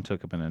tall and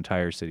took up an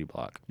entire city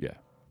block. Yeah.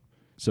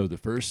 So the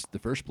first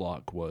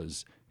block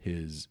was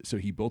his. So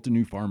he built a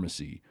new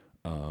pharmacy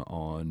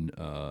on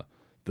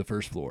the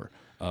first floor.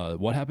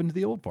 What happened to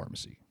the old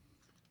pharmacy?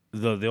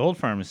 The old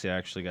pharmacy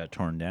actually got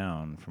torn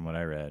down, from what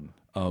I read.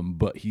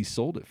 But he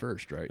sold it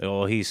first, right?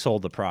 Well, he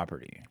sold the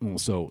property. Well,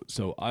 so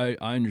I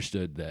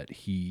understood that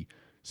he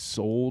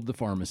sold the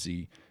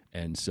pharmacy,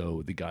 and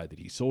so the guy that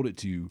he sold it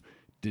to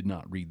did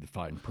not read the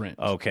fine print.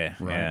 Okay.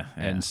 Right. Yeah.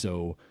 And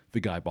so the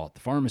guy bought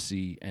the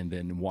pharmacy, and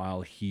then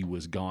while he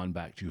was gone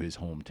back to his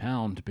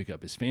hometown to pick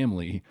up his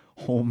family,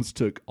 Holmes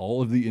took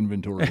all of the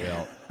inventory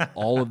out,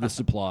 all of the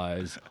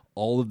supplies,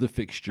 all of the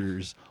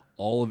fixtures,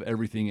 all of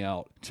everything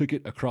out, took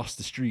it across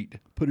the street,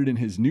 put it in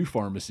his new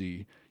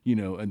pharmacy,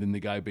 and then the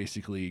guy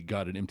basically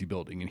got an empty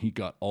building, and he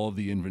got all of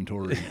the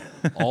inventory,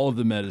 all of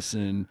the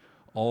medicine,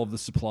 all of the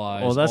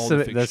supplies. Well, that's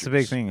the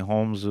big thing.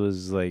 Holmes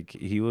was like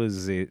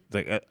this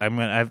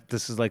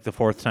is like the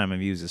fourth time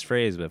I've used this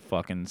phrase, but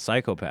fucking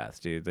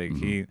psychopath, dude. Like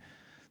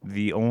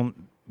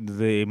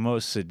the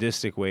most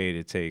sadistic way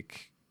to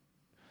take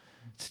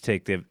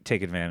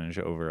advantage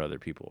over other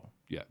people.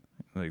 Yeah,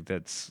 Like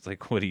that's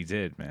like what he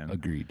did, man.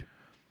 agreed.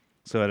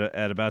 So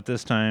at about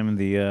this time,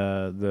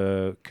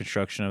 the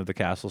construction of the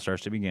castle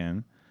starts to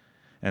begin,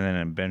 and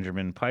then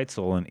Benjamin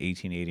Peitzel in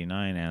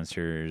 1889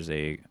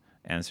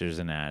 answers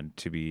an ad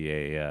to be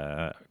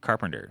a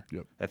carpenter.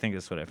 Yep. I think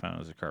that's what I found,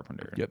 was a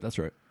carpenter. Yep, that's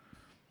right.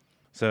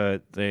 So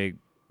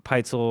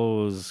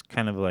Peitzel was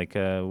kind of like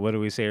what did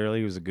we say earlier?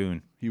 He was a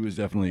goon. He was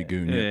definitely a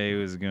goon. Yeah, he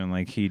was a goon.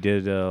 Like he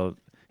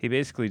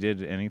basically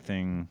did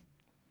anything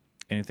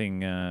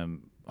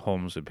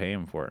Holmes would pay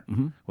him for,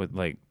 with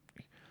like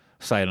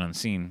sight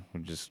unseen,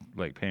 would just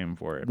like pay him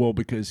for it. Well,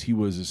 because he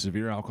was a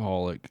severe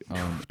alcoholic,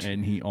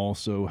 and he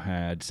also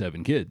had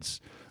 7 kids.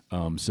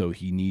 So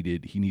he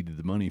needed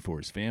the money for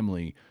his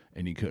family,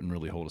 and he couldn't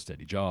really hold a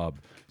steady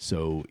job.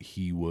 So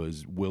he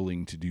was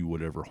willing to do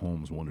whatever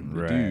Holmes wanted him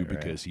to do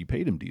because he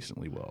paid him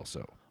decently well.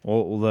 So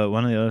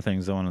one of the other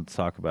things I wanted to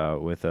talk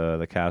about with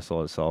the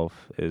castle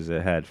itself is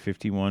it had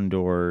 51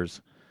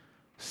 doors,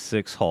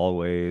 6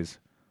 hallways,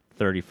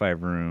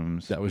 35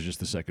 rooms. that was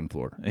just the second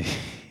floor.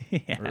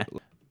 Yeah.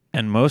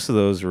 And most of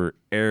those were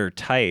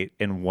airtight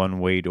and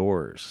one-way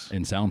doors.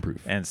 And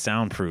soundproof.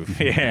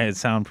 Yeah, it's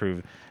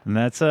soundproof. And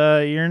that's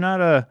you're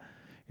not a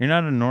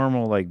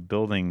normal like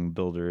building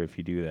builder if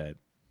you do that.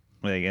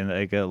 Like, and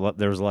like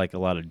there was like a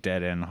lot of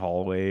dead end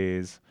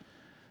hallways.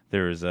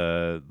 There was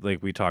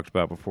like we talked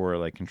about before,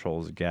 like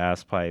controls of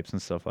gas pipes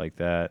and stuff like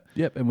that.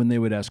 Yep. And when they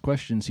would ask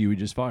questions, he would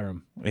just fire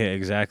them. Yeah,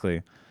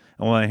 exactly.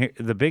 Well,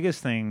 the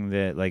biggest thing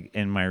that like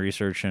in my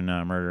research in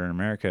Murder in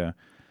America,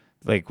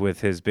 like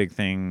with his big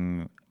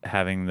thing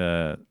having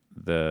the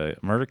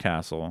murder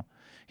castle,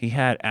 he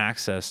had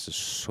access to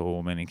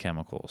so many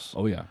chemicals.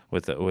 Oh yeah,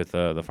 with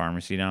the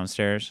pharmacy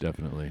downstairs.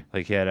 definitely.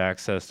 Like he had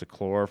access to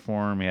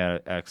chloroform, he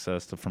had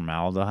access to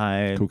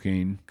formaldehyde,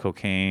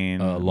 Cocaine,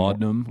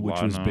 laudanum, which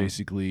was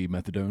basically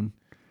methadone.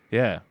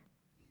 Yeah,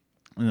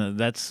 and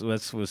that's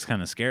was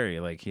kind of scary.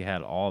 Like he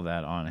had all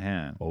that on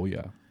hand. Oh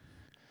yeah.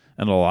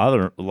 And a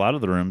lot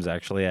of the rooms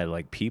actually had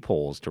like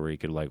peepholes to where you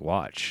could like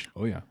watch.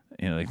 Oh yeah.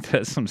 Like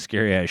that's some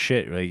scary ass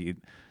shit. Like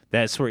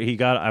that's where he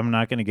got. I'm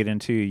not going to get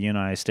into.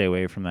 I stay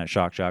away from that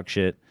shock jock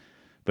shit.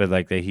 But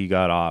like that, he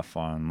got off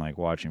on like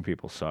watching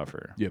people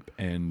suffer. Yep.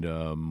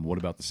 And what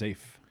about the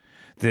safe?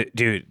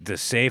 The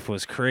safe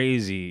was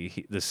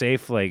crazy. The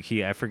safe, like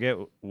I forget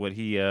what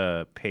he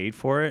paid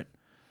for it,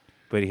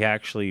 but he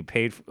actually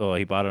paid.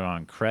 He bought it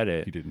on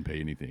credit. He didn't pay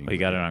anything. He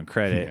got it on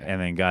credit, Yeah.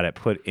 and then got it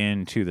put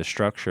into the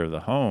structure of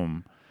the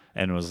home,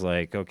 and was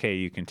like, okay,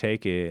 you can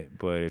take it,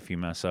 but if you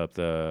mess up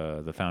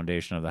the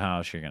foundation of the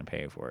house, you're gonna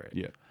pay for it.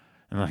 Yeah.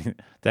 And like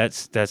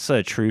that's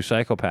a true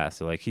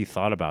psychopath. Like he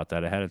thought about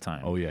that ahead of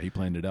time. Oh yeah, he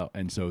planned it out.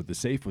 And so the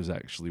safe was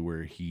actually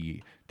where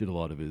he did a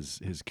lot of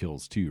his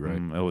kills too,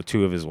 right?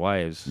 2 of his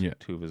wives. Yeah.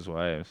 2 of his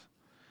wives.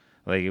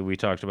 Like we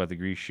talked about the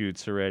grease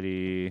shoots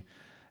already,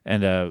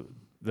 and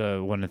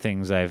the one of the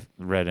things I've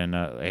read in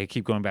I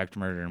keep going back to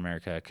Murder in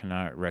America. I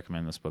cannot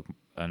recommend this book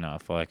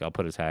enough. Like I'll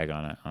put a tag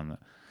on it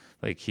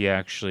like he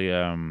actually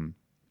in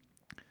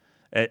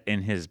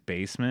his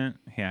basement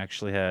he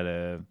actually had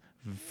a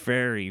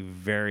very,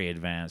 very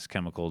advanced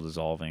chemical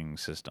dissolving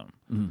system.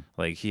 Mm-hmm.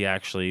 Like he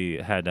actually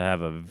had to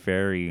have a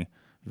very,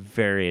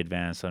 very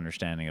advanced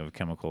understanding of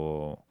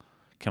chemical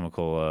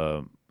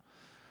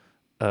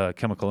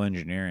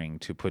engineering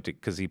to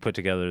because he put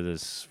together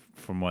this,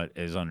 from what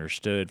is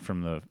understood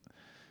from the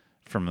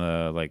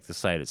like the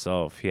site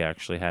itself, he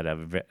actually had a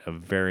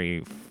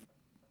very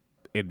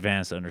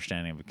advanced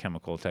understanding of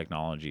chemical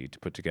technology to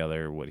put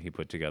together what he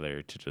put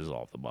together to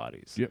dissolve the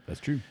bodies. Yep,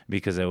 that's true.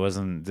 Because it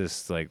wasn't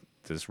this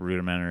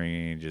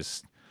rudimentary,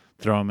 just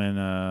throw him in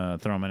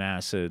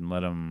acid and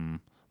let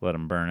him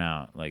burn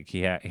out. Like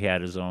he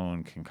had his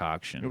own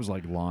concoction. It was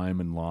like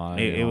lime and lye.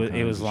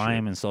 It was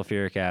lime and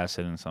sulfuric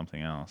acid and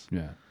something else.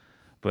 Yeah.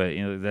 But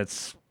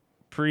that's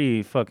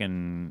pretty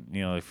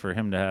fucking, for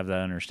him to have that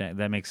understanding,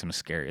 that makes him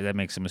scary. That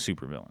makes him a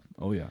supervillain.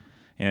 Oh yeah.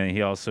 And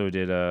he also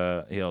did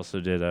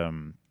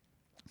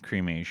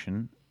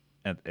cremation,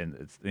 and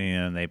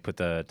they put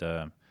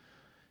that.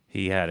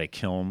 He had a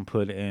kiln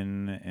put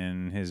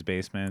in his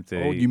basement.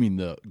 You mean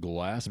the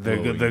glass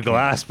blowing? The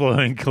glass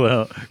blowing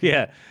kiln.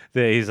 Yeah.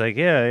 He's like,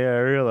 yeah, I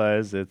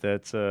realized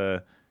that's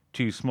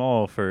too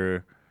small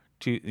for.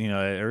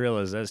 I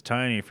realize that's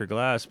tiny for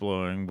glass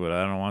blowing, but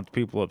I don't want the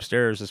people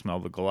upstairs to smell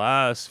the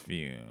glass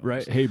fumes.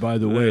 Right. Hey, by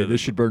the way, this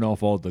should burn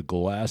off all the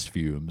glass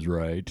fumes,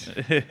 right?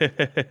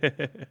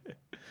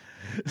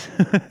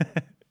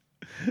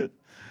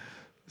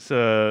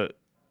 So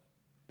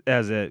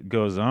as it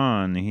goes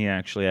on, he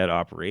actually had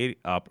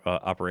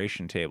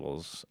operation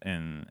tables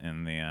in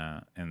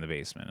the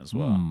basement as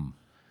well.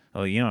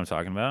 Oh, you know what I'm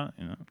talking about?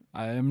 You know,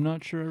 I am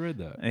not sure I read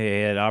that.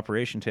 he had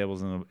operation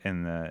tables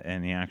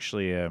and he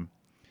actually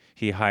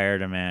he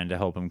hired a man to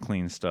help him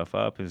clean stuff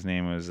up. His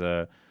name was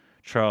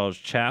Charles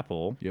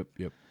Chappell. Yep.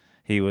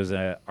 He was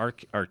a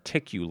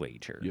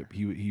articulator. Yep.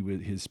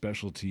 His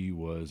specialty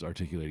was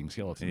articulating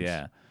skeletons.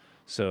 Yeah.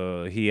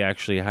 So he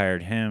actually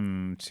hired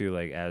him to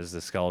like as the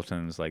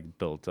skeletons like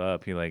built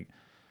up. He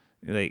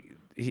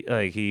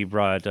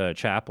brought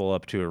Chapel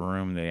up to a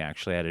room they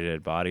actually had a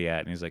dead body at,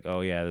 and he's like,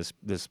 "Oh yeah,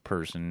 this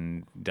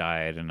person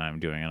died, and I'm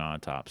doing an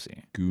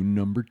autopsy." Goon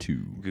number 2.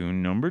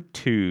 Goon number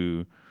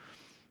 2.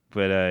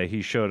 But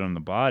he showed him the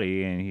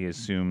body, and he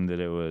assumed that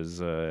it was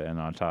an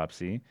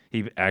autopsy.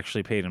 He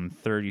actually paid him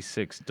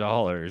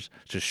 $36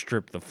 to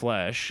strip the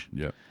flesh,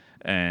 Yep.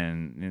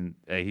 and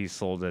he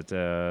sold it.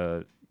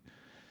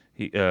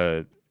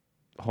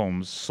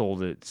 Holmes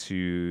sold it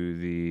to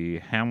the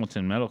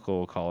Hamilton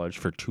Medical College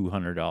for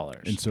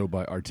 $200. And so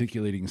by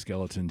articulating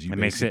skeletons, you It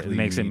makes it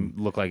basically him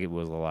look like it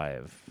was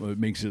alive. Well, it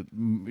makes it.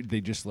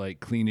 They just like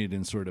clean it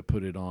and sort of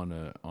put it on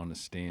a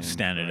stand.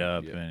 Stand it right?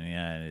 up, Yep.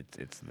 and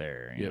it's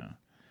there. You Yep. know?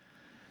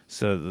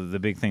 So the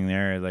big thing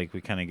there, like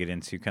we kind of get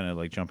into, kind of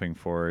like jumping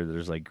forward.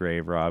 There's like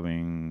grave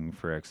robbing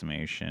for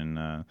exhumation.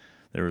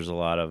 There was a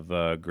lot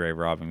of grave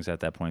robbings at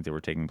that point that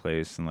were taking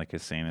place in like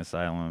insane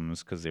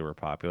asylums because they were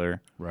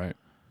popular. Right.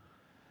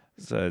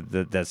 So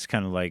that's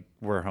kind of like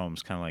where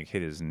Holmes kind of like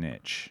hit his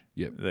niche.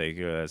 Yep. Like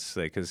that's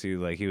like because he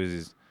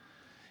was,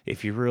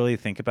 if you really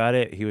think about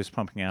it, he was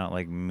pumping out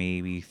like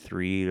maybe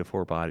 3 to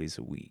 4 bodies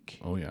a week.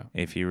 Oh yeah.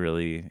 If you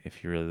really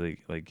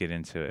like get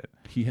into it.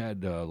 He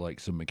had like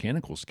some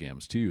mechanical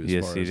scams too. As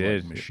Yes, far he as,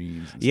 did. Like,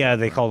 machines. And Yeah, stuff,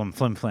 they right? called them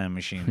flim flam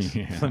machines.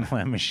 Yeah. Flim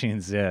flam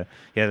machines. Yeah,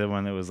 the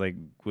one that was like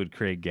would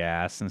create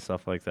gas and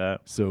stuff like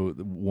that. So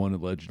the one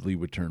allegedly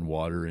would turn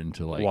water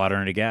into like Water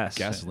into gas,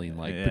 gasoline,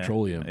 like Yeah.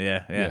 petroleum.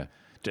 Yeah.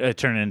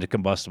 Turn it into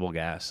combustible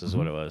gas is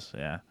what it was.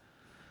 Yeah.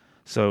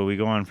 So we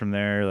go on from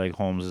there. Like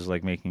Holmes is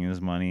like making his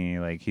money.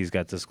 Like he's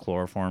got this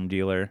chloroform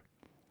dealer.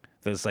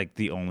 That's like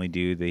the only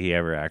dude that he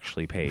ever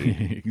actually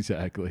paid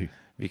Exactly.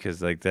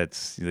 because like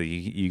that's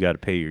you got to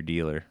pay your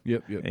dealer.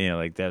 Yep. You know,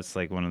 like that's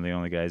like one of the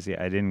only guys.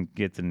 Yeah, I didn't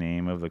get the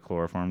name of the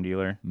chloroform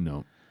dealer.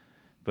 No.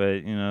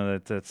 But you know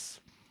that's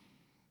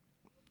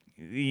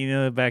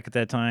back at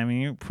that time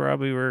you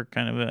probably were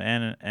kind of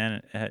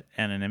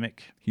anonymic.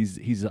 He's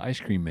the ice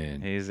cream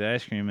man. He's the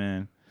ice cream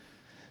man.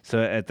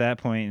 So at that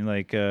point,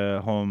 like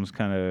Holmes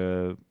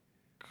kind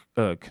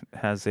of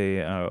has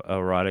a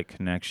erotic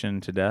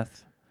connection to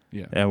death.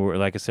 Yeah. And we're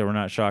like I said, we're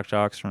not shock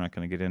jocks. We're not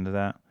going to get into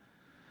that.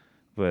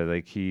 But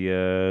like he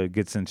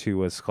gets into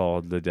what's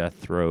called the death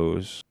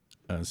throes.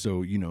 So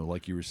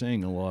like you were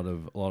saying, a lot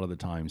of the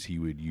times he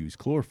would use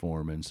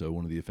chloroform, and so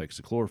one of the effects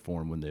of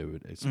chloroform when they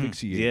would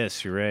asphyxiate.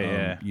 Yes, you're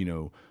right.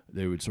 Yeah.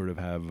 They would sort of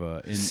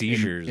have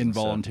Seizures and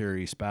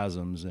involuntary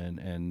spasms,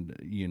 and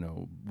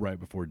right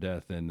before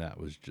death, and that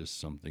was just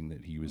something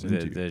that he was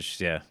into.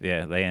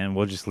 And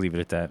we'll just leave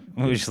it at that.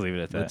 We'll just leave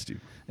it at that. Let's do.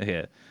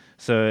 Yeah.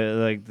 So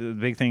like the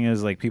big thing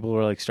is like people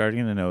were like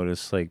starting to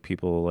notice like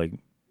people like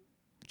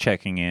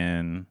checking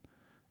in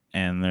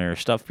and their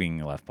stuff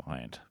being left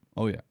behind.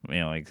 Oh yeah.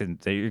 Like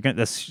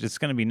it's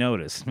going to be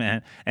noticed,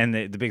 man. And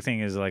the big thing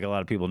is like a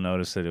lot of people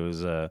noticed that it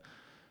was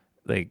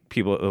like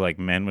people like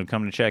men would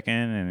come to check in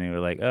and they were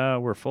like, "Oh,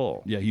 we're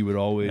full." Yeah, he would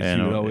always turn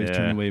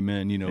away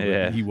men,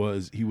 Yeah. but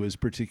he was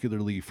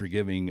particularly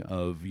forgiving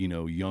of,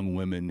 young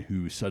women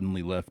who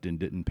suddenly left and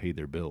didn't pay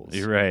their bills.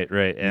 You're right.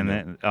 And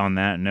then on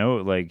that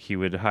note, like he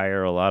would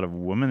hire a lot of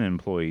women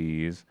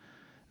employees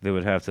that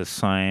would have to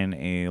sign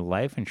a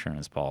life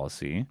insurance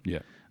policy. Yeah.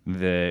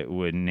 That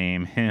would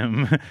name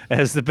him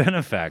as the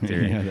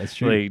benefactor. Yeah, that's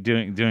true. Like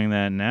doing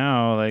that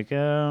now, like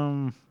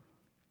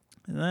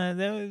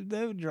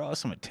that would draw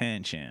some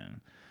attention.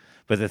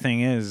 But the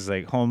thing is,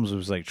 like Holmes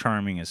was like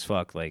charming as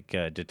fuck. Like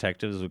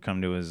detectives would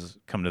come to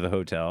the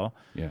hotel.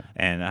 Yeah.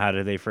 And how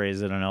did they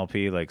phrase it on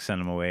LP? Like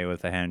send him away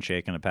with a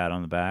handshake and a pat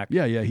on the back.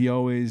 Yeah. He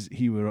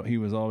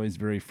was always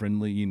very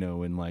friendly,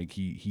 and like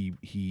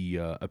he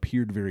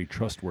appeared very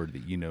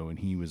trustworthy, and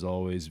he was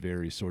always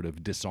very sort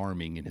of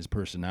disarming in his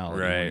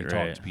personality when he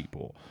talked to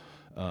people.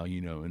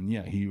 And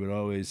yeah, he would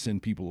always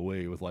send people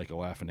away with like a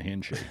laugh and a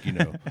handshake,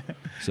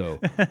 So,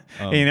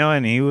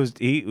 and he was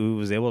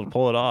able to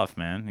pull it off,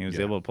 man. He was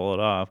able to pull it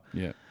off.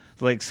 Yeah.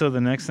 Like, so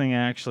the next thing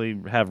I actually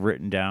have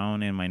written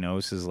down in my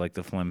notes is like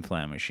the flim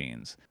flam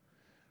machines.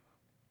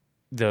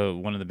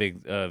 One of the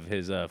big of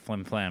his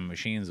flim flam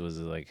machines was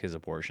like his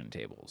abortion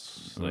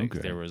tables. Like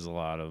there was a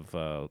lot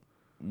of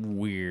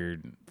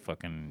weird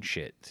fucking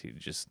shit. He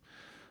just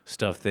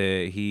stuff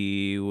that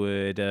he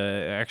would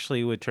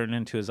actually would turn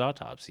into his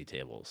autopsy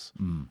tables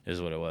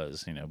is what it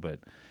was, but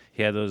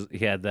he had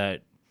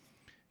that,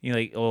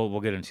 like, we'll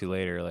get into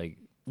later, like,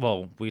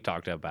 well, we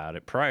talked about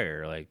it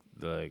prior,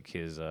 like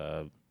his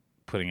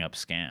putting up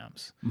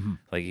scams. Mm-hmm.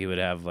 Like he would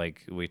have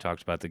like we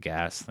talked about the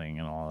gas thing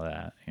and all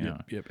that, you know.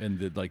 Yep. And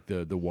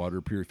the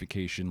water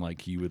purification, like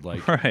he would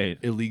like Right.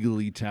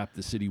 illegally tap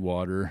the city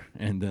water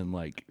and then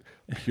like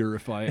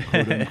purify it,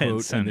 quote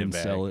unquote, send and it then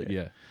back, sell it.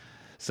 yeah. Yeah.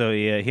 So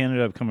yeah, he ended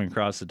up coming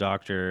across the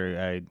doctor.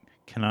 I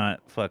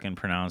cannot fucking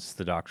pronounce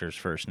the doctor's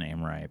first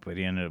name right, but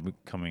he ended up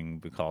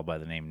be called by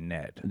the name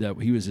Ned. That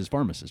he was his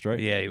pharmacist, right?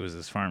 Yeah, he was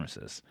his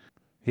pharmacist.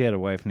 He had a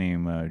wife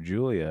named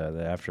Julia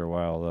that after a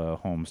while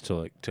Holmes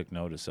took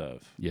notice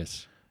of.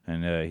 Yes.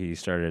 And he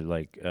started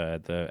like I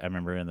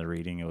remember in the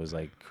reading it was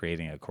like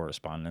creating a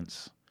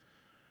correspondence.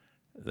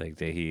 Like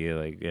he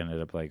like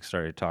ended up like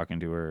started talking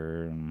to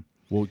her and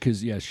Well, because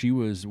she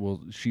was the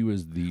she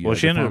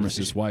ended up-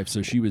 pharmacist's wife,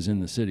 so she was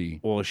in the city.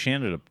 well, she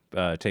ended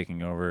up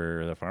taking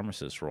over the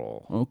pharmacist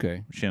role.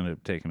 Okay. She ended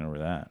up taking over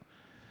that.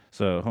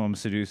 So Holmes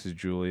seduces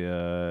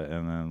Julia,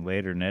 and then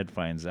later Ned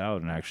finds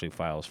out and actually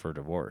files for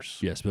divorce.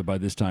 Yes, but by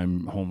this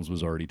time Holmes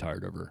was already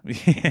tired of her.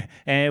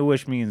 And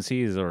which means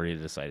he's already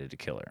decided to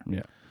kill her.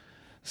 Yeah.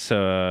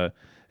 So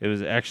it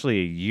was actually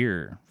a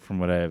year from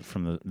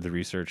the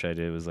research I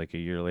did. It was like a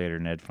year later.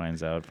 Ned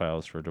finds out,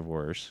 files for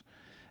divorce,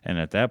 and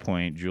at that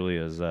point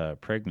Julia's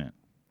pregnant.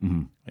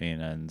 Mm-hmm.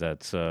 And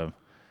that's kind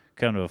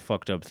of a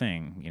fucked up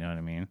thing. You know what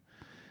I mean?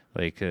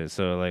 Like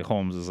so, like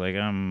Holmes is like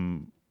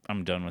I'm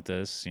done with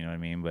this, you know what I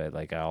mean? But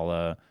like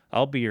I'll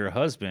be your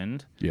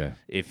husband Yeah.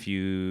 if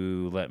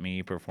you let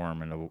me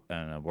perform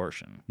an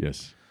abortion.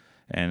 Yes.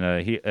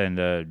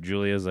 And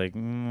Julia's like,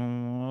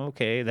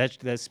 okay,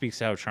 that speaks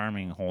to how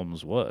charming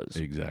Holmes was.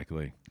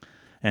 Exactly.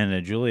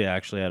 And Julia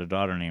actually had a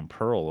daughter named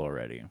Pearl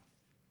already.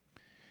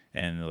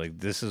 And like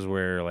this is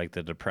where like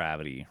the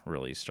depravity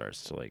really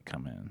starts to like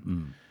come in.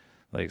 Mm.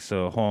 Like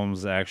so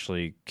Holmes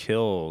actually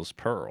kills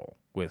Pearl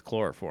with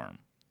chloroform.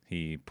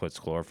 He puts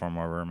chloroform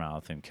over her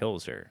mouth and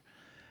kills her.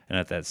 And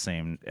at that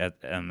same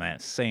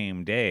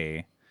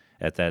day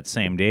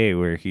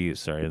where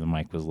sorry, the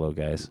mic was low,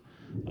 guys.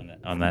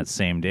 On that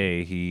same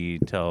day, he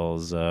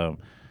tells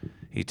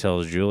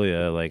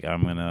Julia like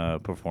I'm gonna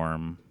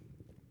perform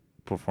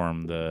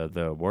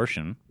the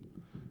abortion,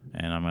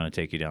 and I'm gonna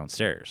take you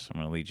downstairs. I'm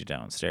gonna lead you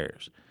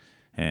downstairs.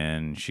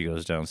 And she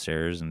goes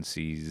downstairs and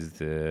sees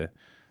the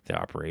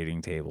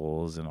operating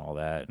tables and all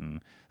that,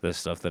 and the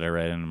stuff that I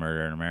read in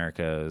Murder in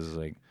America is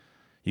like.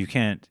 You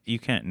can't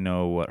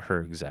know what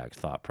her exact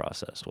thought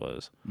process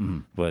was,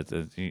 but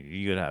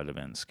you'd have to have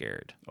been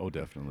scared, Oh,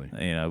 definitely.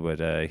 you know.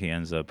 But he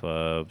ends up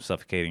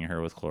suffocating her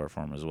with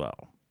chloroform as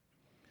well.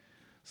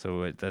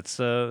 So that's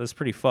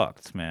pretty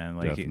fucked, man.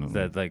 Like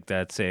Definitely.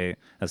 that's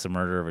a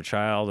murder of a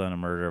child and a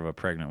murder of a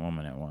pregnant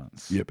woman at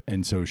once. Yep.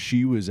 And so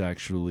she was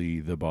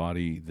actually the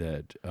body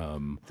that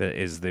That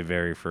is the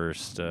very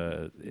first.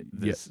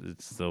 It's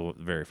the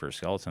very first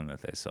skeleton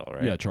that they sell,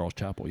 right? yeah, Charles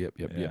Chappell. Yep.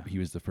 Yeah. He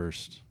was the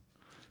first.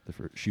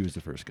 She was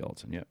the first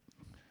skeleton. Yep.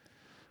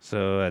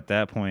 So at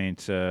that point,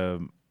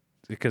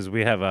 because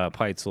we have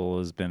Peitzel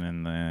has been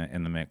in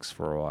the mix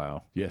for a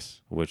while,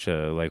 Yes. which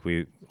like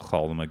we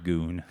call him a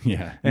goon.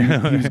 Yeah.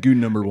 He was goon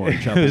number one.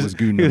 Chappell was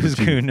goon He number was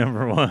two. goon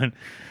number one.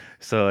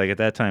 So like at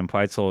that time,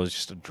 Peitzel was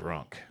just a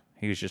drunk.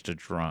 He was just a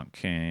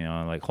drunk, and you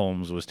know, like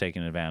Holmes was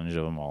taking advantage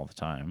of him all the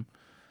time.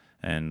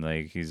 And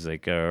like he's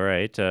like, all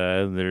right,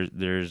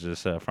 there's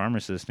this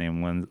pharmacist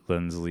named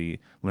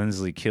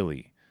Lindsley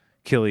Killy.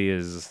 Killy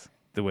is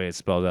the way it's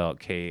spelled out,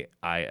 Killy,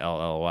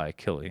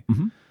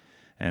 Mm-hmm.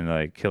 and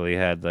like Killy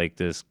had like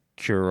this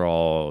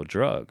cure-all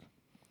drug,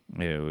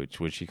 you know,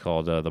 which he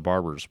called the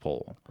barber's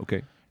pole,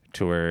 Okay.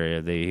 to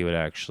where he would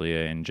actually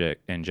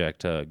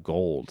inject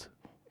gold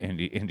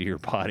into your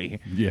body.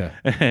 Yeah.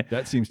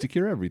 That seems to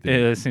cure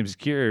everything. That seems to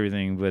cure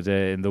everything, but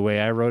the way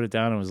I wrote it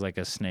down, it was like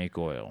a snake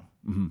oil.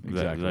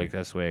 Exactly. Like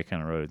that's the way I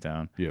kind of wrote it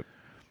down. Yep.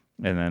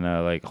 And then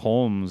like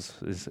Holmes,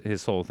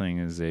 his whole thing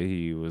is that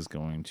he was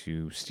going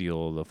to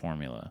steal the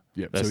formula.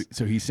 Yep.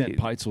 So he sent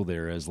Peitzel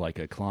there as like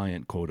a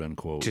client, quote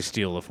unquote. To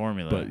steal the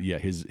formula. But yeah,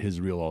 his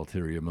real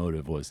ulterior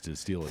motive was to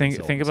steal it. think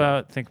and sell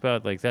it think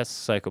about like that's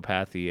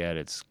psychopathy at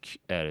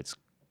its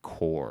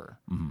core.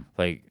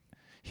 Like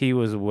he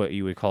was what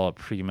you would call a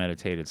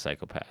premeditated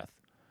psychopath.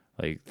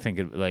 Like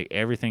like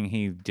everything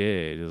he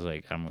did is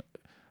like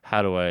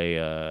how do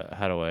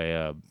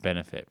I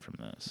benefit from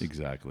this?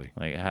 Exactly.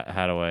 Like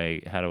how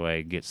do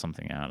I get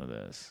something out of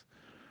this?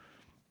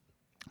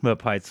 But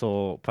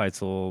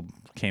Peitzel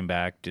came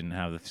back, didn't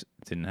have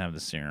the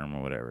serum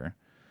or whatever,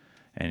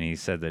 and he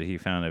said that he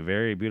found a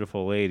very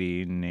beautiful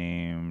lady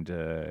named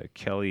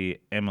Kelly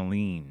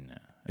Emmeline.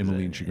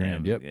 Emmeline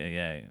Chagrin. Yep.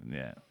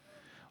 Yeah.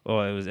 Oh,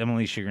 it was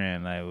Emily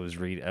Chagrin. I was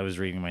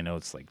reading my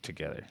notes like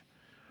together.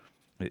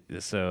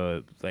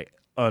 So like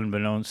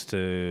unbeknownst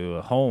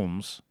to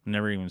Holmes,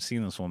 never even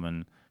seen this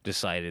woman,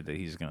 decided that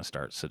he's going to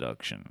start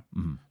seduction.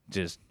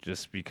 Just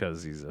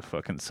because he's a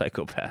fucking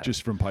psychopath.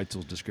 Just from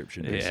Peitzel's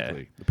description,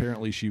 basically. Yeah.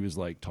 Apparently, she was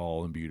like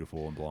tall and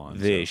beautiful and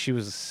blonde. She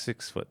was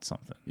 6 foot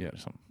something. Yeah. Or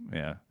something.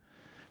 Yeah.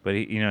 But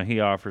he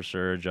offers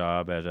her a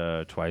job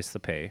at twice the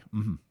pay,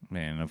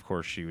 and of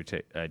course she would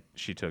take.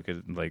 She took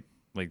it like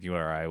you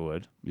or I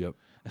would. Yep.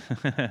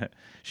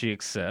 She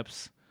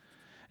accepts,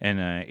 In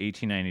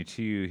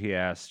 1892, he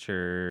asked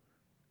her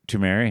to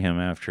marry him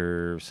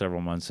after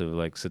several months of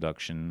like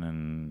seduction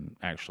and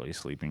actually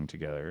sleeping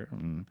together.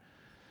 And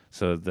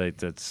so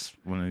that's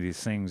one of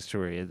these things to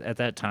where at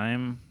that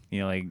time,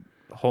 like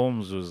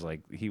Holmes was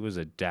like he was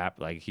a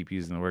like I keep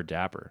using the word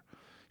dapper.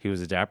 He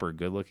was a dapper,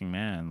 good-looking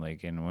man.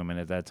 Like, and women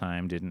at that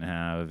time didn't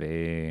have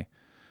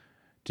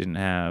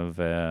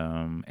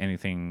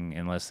anything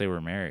unless they were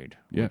married.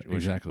 Yeah, which,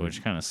 exactly.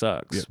 Which kind of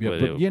sucks. Yeah,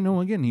 but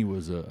again, he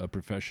was a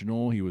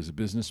professional. He was a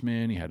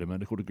businessman. He had a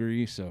medical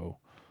degree. So,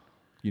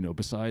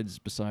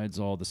 besides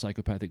all the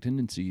psychopathic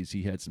tendencies,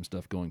 he had some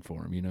stuff going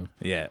for him.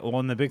 Yeah. Well,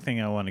 and the big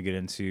thing I want to get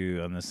into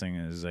on this thing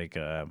is like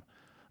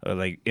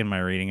in my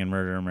reading in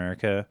Murder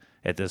America,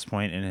 at this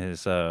point in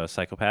his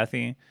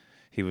psychopathy,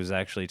 he was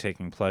actually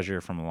taking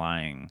pleasure from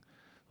lying.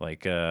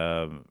 Like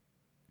the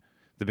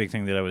big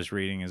thing that I was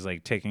reading is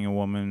like taking a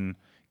woman,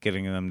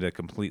 getting them to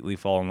completely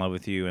fall in love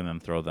with you, and then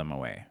throw them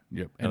away.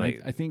 Yep. And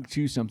like, I think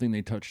too something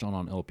they touched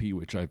on LP,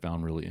 which I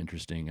found really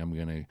interesting. I'm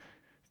gonna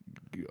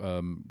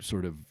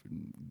sort of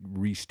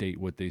restate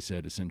what they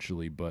said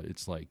essentially, but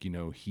it's like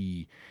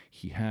he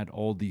had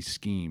all these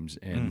schemes,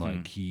 and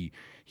like he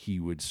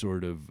would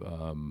sort of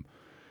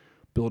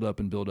build up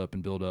and build up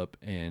and build up,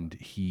 and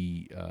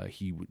he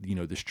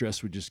the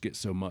stress would just get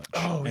so much.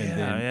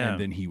 And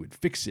then he would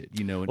fix it,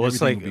 and well, it's everything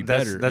like would be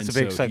that's better. that's and a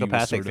big so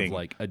psychopathic he was sort thing. of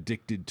like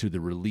addicted to the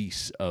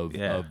release of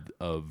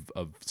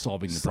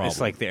solving the problem. It's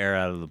like the air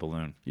out of the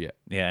balloon. Yeah.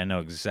 I know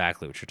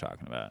exactly what you're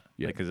talking about.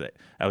 Yeah, because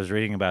I was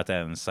reading about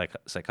that in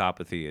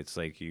psychopathy. It's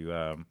like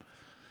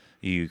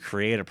you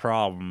create a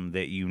problem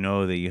that you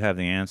know that you have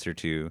the answer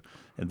to,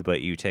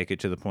 but you take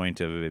it to the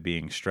point of it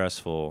being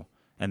stressful,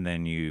 and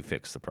then you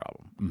fix the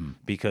problem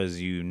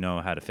because you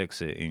know how to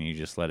fix it, and you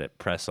just let it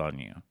press on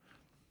you.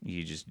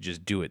 You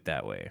just do it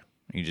that way.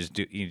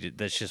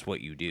 That's just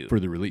what you do for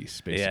the release,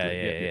 basically.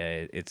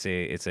 Yeah. It's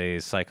a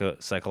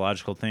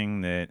psychological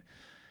thing that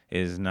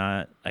is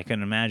not. I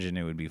can imagine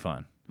it would be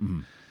fun.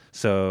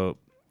 So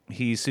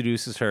he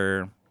seduces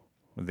her.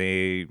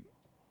 They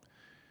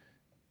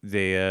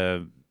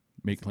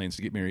make plans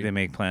to get married. They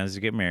make plans to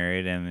get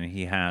married, and then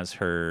he has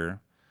her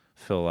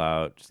fill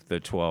out the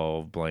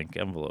 12 blank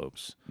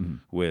envelopes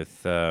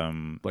with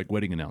like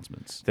wedding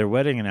announcements. They're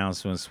wedding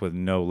announcements with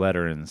no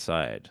letter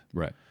inside.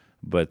 Right.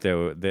 But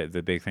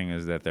the big thing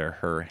is that they're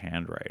her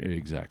handwriting.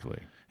 Exactly.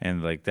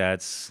 And like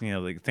that's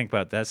think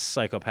about that's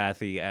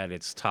psychopathy at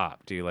its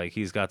top, dude. Like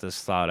he's got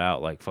this thought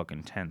out like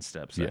fucking 10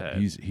 steps ahead.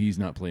 He's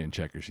not playing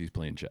checkers, he's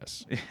playing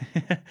chess.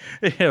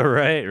 Yeah,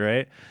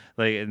 right.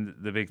 Like, and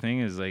the big thing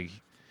is like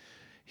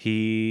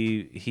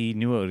he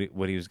knew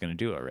what he was gonna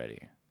do already.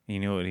 He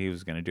knew what he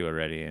was gonna do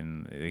already,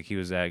 and like, he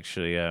was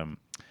actually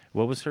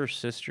what was her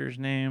sister's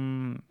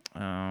name?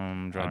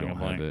 Drawing I don't a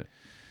blank. have it.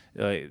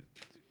 Like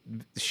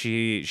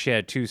she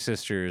had two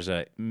sisters,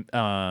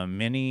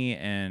 Minnie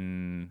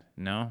and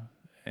no.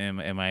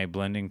 Am I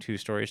blending two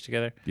stories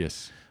together?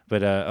 Yes.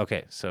 But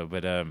okay, so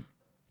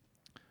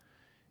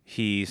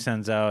he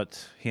ends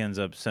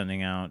up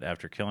sending out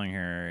after killing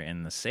her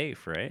in the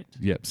safe, right?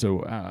 Yep. So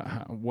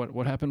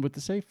what happened with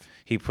the safe?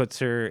 He puts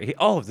her.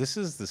 This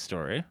is the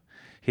story.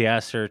 He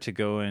asked her to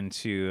go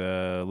into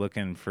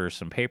looking for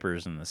some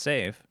papers in the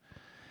safe,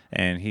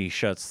 and he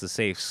shuts the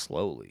safe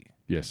slowly.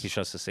 Yes. He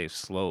shuts the safe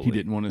slowly. He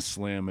didn't want to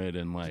slam it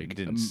and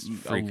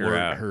freak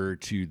alert her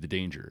to the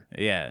danger.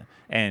 Yeah.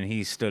 And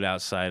he stood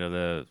outside of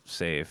the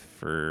safe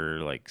for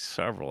like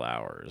several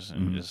hours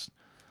and just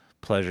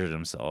pleasured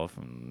himself.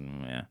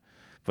 And, yeah.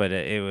 But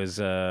it was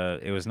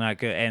not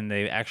good. And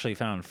they actually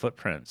found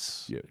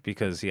footprints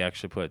because he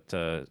actually put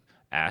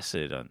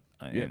acid on.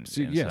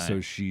 So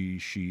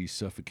she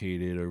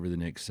suffocated over the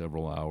next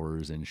several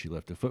hours, and she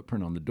left a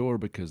footprint on the door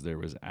because there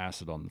was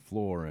acid on the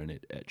floor, and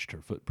it etched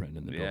her footprint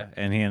in the door. Yeah,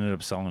 and he ended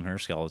up selling her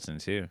skeleton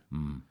too,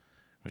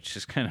 which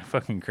is kind of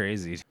fucking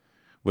crazy.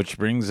 Which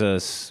brings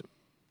us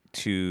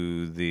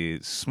to the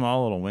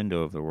small little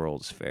window of the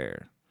World's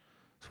Fair.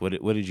 So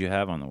what did you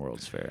have on the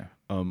World's Fair?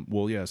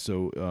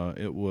 So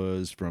it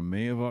was from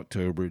May of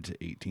October to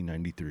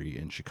 1893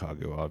 in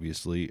Chicago.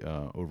 Obviously,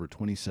 over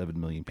 27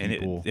 million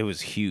people. And it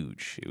was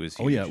huge. It was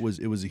huge. Oh yeah, it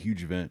was a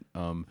huge event.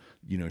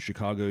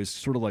 Chicago is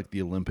sort of like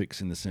the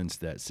Olympics in the sense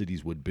that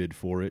cities would bid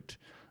for it.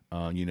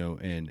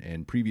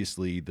 And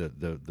previously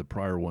the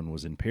prior one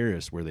was in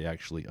Paris, where they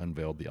actually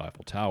unveiled the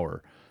Eiffel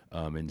Tower.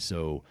 And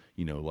so,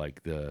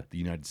 like the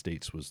United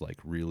States was like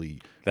really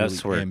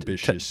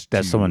ambitious.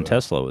 That's the one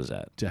Tesla was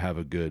at, to have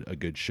a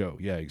good show.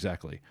 Yeah,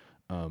 exactly.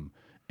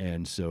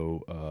 And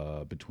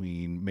so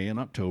between May and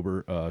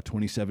October,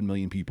 27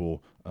 million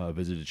people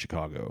visited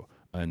Chicago,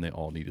 and they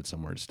all needed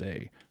somewhere to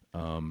stay.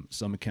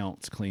 Some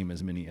accounts claim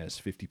as many as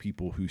 50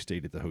 people who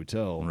stayed at the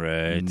hotel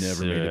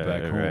never made it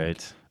back home.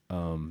 Right.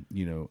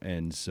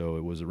 And so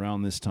it was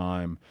around this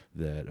time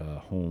that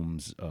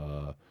Holmes'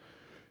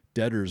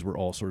 debtors were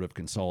all sort of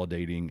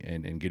consolidating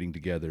and getting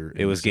together.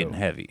 It was getting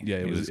heavy. Yeah,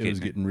 it was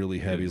getting really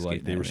heavy.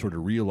 Like they were sort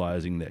of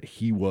realizing that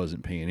he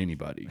wasn't paying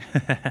anybody.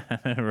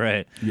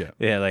 Right. Yeah.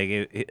 Yeah.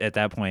 Like at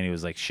that point, he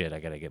was like, "Shit, I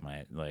gotta get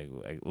my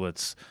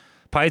let's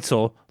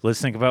Peitzel,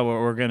 let's think about what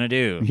we're gonna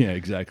do. Yeah,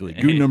 exactly.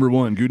 Goon number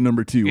 1, goon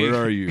number 2, where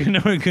are you?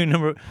 Goon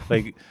number,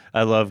 like,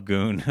 I love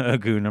Goon.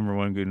 Goon number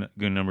 1,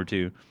 Goon number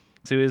 2.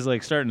 So he was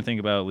like starting to think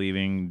about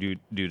leaving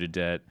due to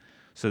debt.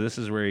 So this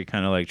is where he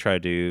kind of like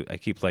tried to. I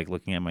keep like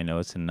looking at my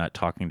notes and not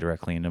talking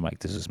directly into Mike.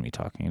 This is me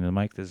talking into the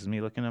mic. This is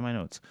me looking at my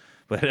notes.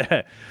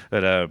 But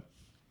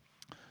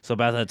so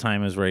about that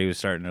time is where he was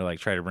starting to like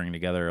try to bring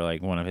together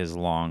like one of his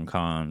long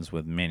cons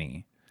with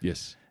Minnie.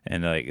 Yes.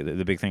 And like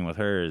the big thing with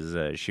her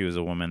is she was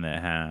a woman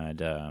that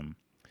had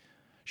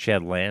she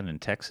had land in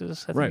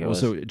Texas. I think Right. it Well, was.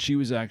 so she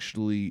was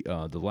actually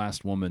the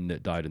last woman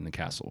that died in the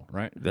castle,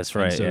 right? That's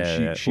And right. so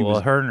Yeah, she well,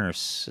 was, her and her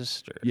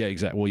sister. yeah,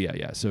 exactly. Well,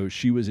 yeah. So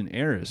she was an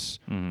heiress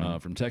Mm-hmm.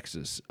 from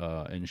Texas,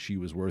 and she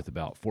was worth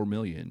about $4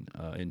 million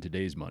in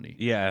today's money.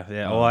 Yeah.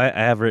 Well, I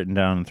have written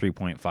down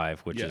 3.5,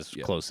 which Yeah, is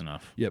yeah. close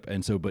enough. Yep.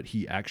 And so, but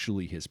he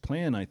actually, his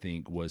plan, I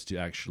think, was to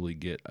actually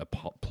get a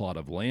plot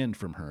of land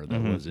from her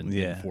that was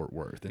in Fort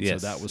Worth. And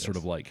Yes, so that was sort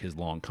yes. of like his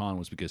long con,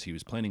 was because he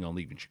was planning on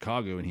leaving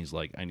Chicago, and he's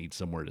like, I need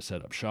somewhere to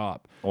set up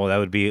shop. Well, that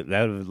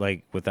would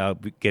like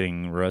without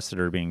getting arrested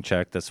or being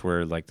checked. That's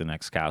where like the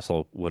next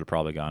castle would have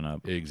probably gone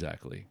up.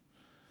 Exactly.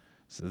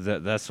 So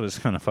that's what's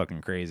kind of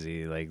fucking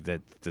crazy. Like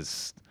that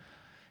this.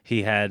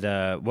 He had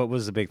what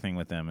was the big thing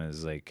with them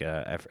is like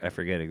I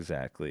forget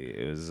exactly.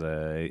 It was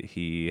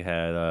he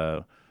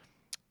had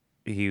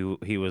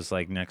he was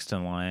like next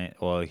in line.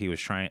 Well, he was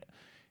trying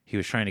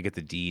to get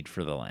the deed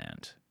for the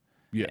land.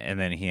 Yeah. And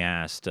then he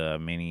asked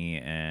Minnie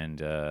and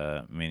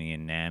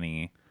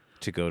Nanny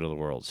to go to the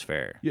World's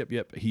Fair.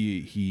 Yep.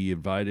 He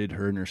invited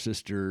her and her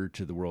sister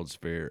to the World's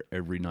Fair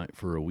every night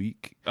for a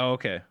week. Oh,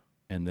 okay.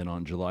 And then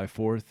on July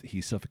 4th, he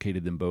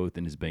suffocated them both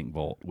in his bank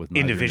vault with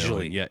neither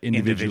Individually. knowing,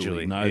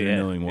 individually, neither Yeah,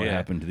 knowing what yeah.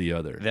 happened to the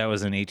other. That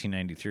was in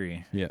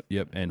 1893.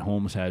 Yep. And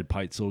Holmes had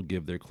Peitzel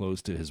give their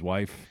clothes to his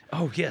wife,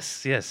 Oh,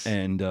 yes.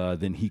 and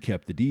then he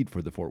kept the deed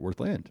for the Fort Worth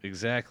land.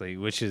 Exactly,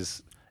 which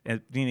is,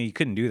 you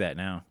couldn't do that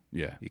now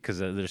Yeah. because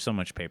there's so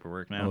much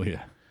paperwork now. Oh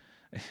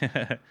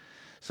yeah.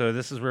 So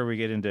this is where we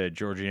get into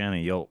Georgiana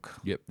Yolk.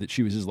 Yep. That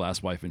she was his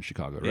last wife in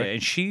Chicago, Yeah, right?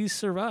 and she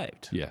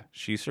survived. Yeah.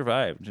 She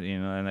survived,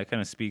 and that kind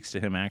of speaks to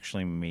him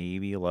actually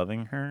maybe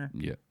loving her.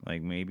 Yeah.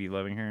 Like maybe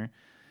loving her.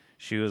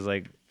 She was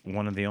like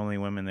one of the only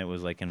women that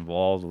was like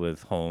involved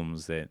with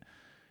Holmes that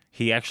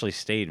he actually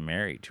stayed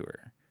married to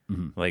her.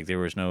 Mm-hmm. Like there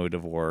was no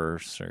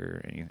divorce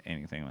or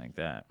anything like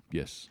that.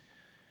 Yes.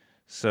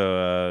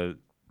 So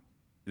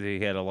they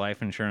had a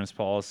life insurance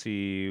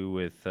policy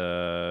with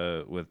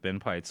Ben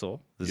Peitzel.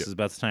 This Yep. is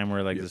about the time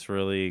where like this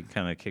really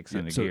kind of kicks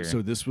into gear.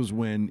 So this was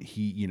when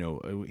he,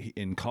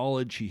 in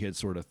college, he had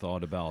sort of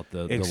thought about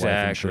the life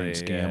Exactly,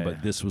 insurance scam, yeah.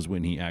 but this was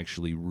when he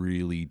actually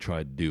really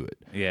tried to do it.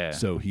 Yeah.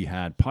 So he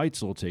had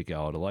Peitzel take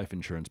out a life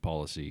insurance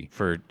policy.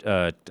 For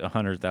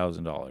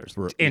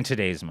 $100,000 in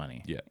today's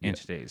money. Yeah, in yeah.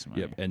 today's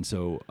money. Yep. And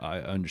so I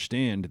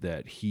understand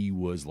that he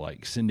was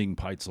like sending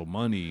Peitzel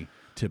money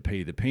to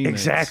pay the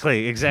payments.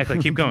 Exactly.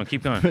 Keep going.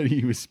 But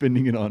he was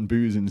spending it on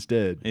booze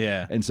instead.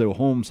 Yeah. And so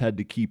Holmes had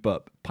to keep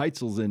up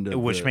Peitzel's end of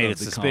Which the, made of it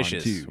the con,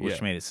 suspicious. too. Which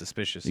Yeah. made it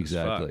suspicious.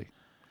 Exactly. As fuck.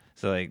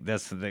 So like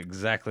that's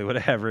exactly what I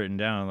have written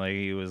down. Like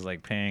he was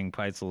like paying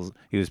Peitzel's.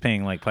 He was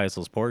paying like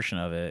Peitzel's portion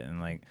of it, and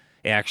like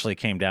it actually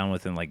came down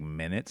within like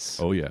minutes.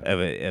 Oh, yeah. Of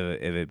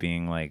it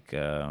being like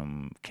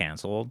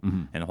canceled,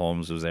 Mm-hmm. and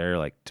Holmes was there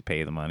like to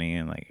pay the money,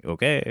 and like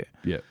okay.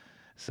 Yeah.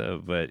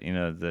 So, but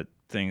the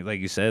thing, like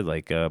you said,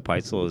 like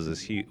Peitzel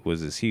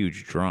was this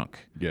huge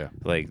drunk. Yeah.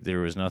 Like there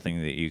was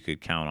nothing that you could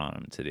count on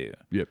him to do.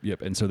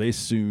 Yep. And so they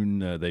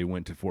soon they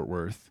went to Fort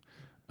Worth,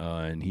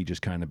 and he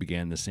just kind of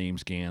began the same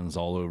scams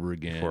all over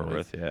again. Fort with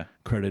Worth, yeah.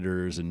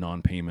 creditors and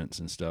non-payments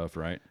and stuff,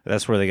 right?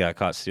 That's where they got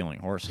caught stealing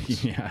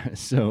horses. Yeah.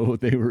 So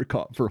they were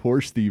caught for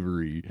horse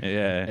thievery.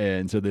 Yeah.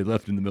 And so they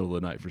left in the middle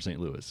of the night for St.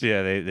 Louis.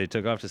 Yeah, they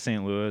took off to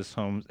St. Louis,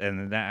 Holmes,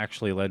 and that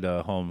actually led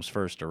to Holmes'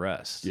 first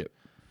arrest. Yep.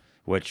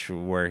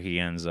 Where he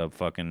ends up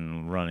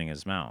fucking running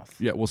his mouth.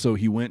 Yeah, well, so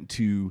he went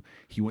to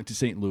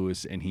St.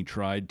 Louis and he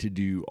tried to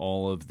do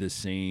all of the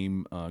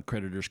same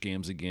creditor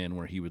scams again,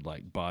 where he would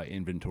like buy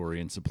inventory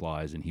and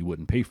supplies and he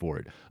wouldn't pay for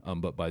it.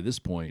 But by this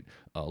point,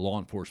 law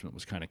enforcement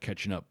was kind of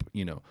catching up.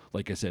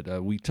 Like I said,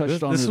 we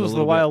touched on it. This was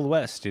the Wild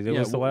West, dude. It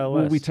was the Wild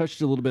West. We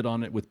touched a little bit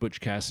on it with Butch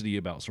Cassidy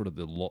about sort of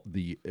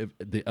the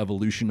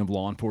evolution of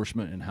law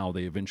enforcement and how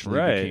they eventually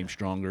Right. became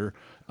stronger.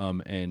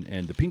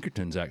 And the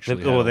Pinkertons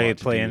actually. Well, had a they lot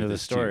to play do into with the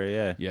this, too. story,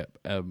 yeah.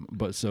 Yeah.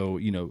 But so,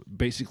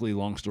 basically,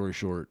 long story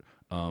short,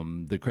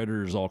 the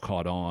creditors all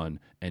caught on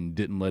and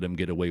didn't let him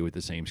get away with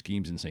the same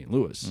schemes in St.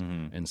 Louis.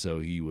 Mm-hmm. And so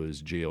he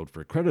was jailed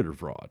for creditor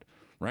fraud,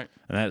 right?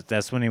 And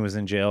that's when he was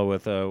in jail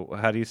with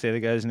how do you say the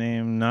guy's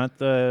name?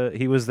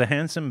 He was the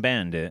handsome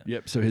bandit.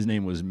 Yep. So his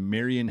name was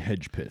Marion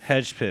Hedgepeth.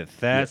 Hedgepeth.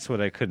 That's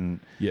what I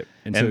couldn't. Yep.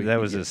 And so that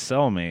was his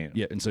cellmate.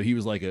 Yeah. And so he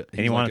was like And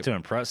he wanted to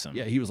impress him.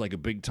 Yeah, he was like a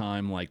big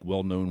time, like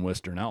well-known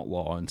Western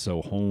outlaw, and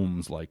so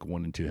Holmes like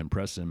wanted to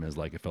impress him as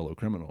like a fellow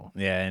criminal.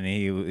 Yeah, and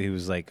he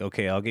was like,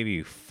 okay, I'll give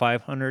you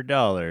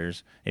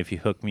 $500 if you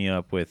hook me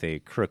up with a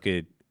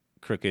crooked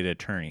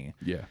attorney.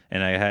 Yeah.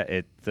 And I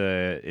had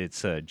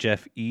it's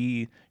Jeff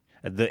E.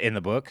 In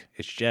the book,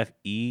 it's Jeff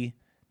E.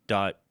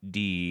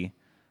 D.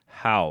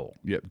 Howell.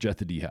 Yep,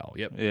 Jethro D. Howell.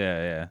 Yep.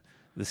 Yeah.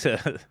 This,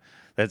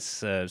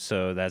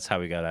 so that's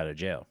how he got out of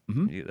jail.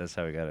 That's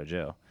how he got out of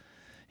jail.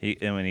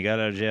 And when he got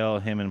out of jail,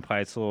 him and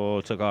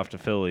Peitzel took off to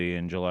Philly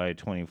in July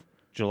 21st,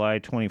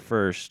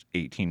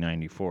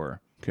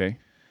 1894. Okay.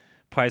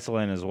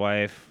 Peitzel and his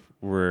wife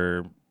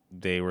were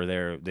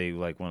there. They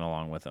like went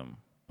along with him.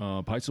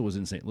 Peitzel was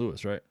in St.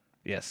 Louis, right?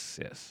 Yes.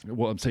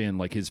 Well, I'm saying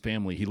like his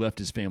family. He left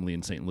his family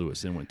in St.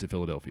 Louis and went to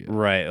Philadelphia.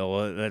 Right.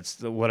 Well,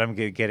 that's what I'm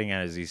getting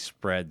at is he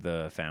spread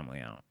the family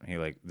out.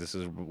 This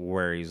is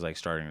where he's like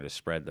starting to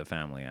spread the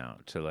family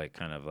out to like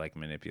kind of like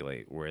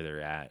manipulate where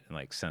they're at and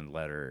like send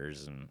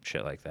letters and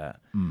shit like that.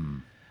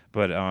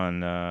 But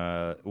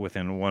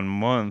within 1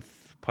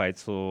 month,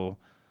 Peitzel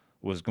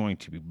was going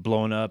to be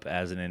blown up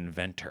as an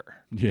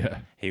inventor. Yeah.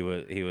 He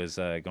was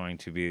going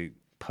to be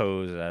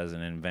posed as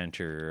an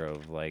inventor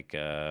of like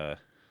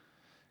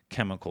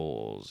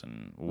chemicals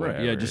and whatever.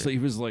 Right. Yeah, just like, he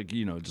was like,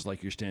 just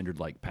like your standard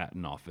like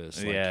patent office.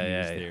 Like he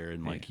was there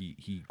and like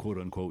he quote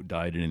unquote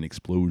died in an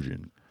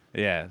explosion.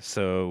 Yeah.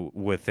 So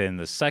within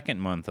the second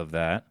month of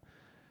that,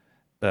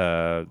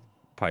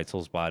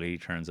 Peitzel's body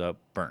turns up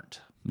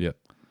burnt. Yep.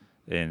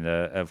 And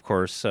of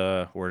course,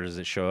 where does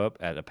it show up?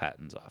 At a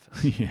patent's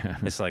office. Yeah.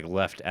 It's like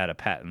left at a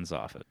patent's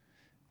office,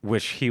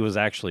 which he was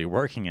actually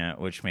working at,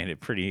 which made it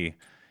pretty,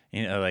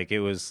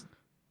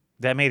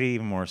 that made it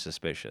even more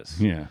suspicious.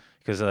 Yeah.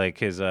 Because like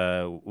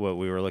what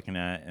we were looking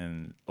at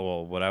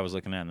what I was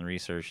looking at in the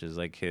research is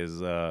like his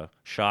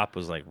shop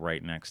was like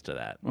right next to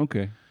that.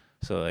 Okay.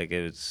 So like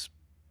it's,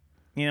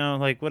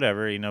 like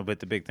whatever,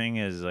 but the big thing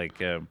is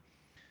like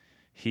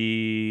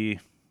he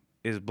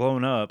is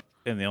blown up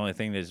and the only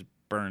thing that's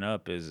burned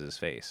up is his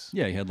face.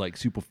 Yeah, he had like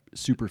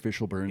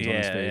superficial burns on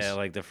his face. Yeah,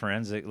 like the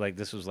forensic, like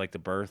this was like the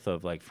birth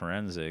of like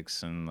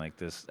forensics and like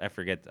this, I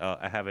forget,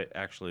 I have it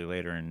actually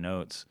later in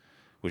notes,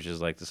 which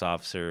is like this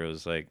officer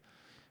was like,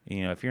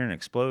 if you're in an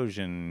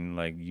explosion,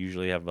 like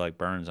usually have like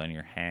burns on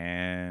your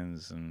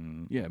hands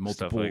and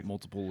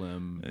multiple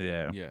limb.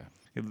 Yeah. Yeah.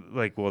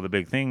 Like, well, the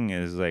big thing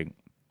is like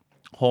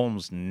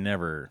Holmes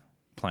never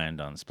planned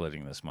on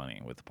splitting this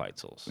money with the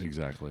Peitzels.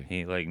 Exactly.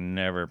 He like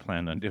never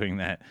planned on doing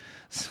that.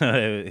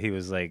 So he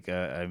was like,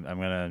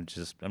 I'm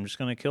just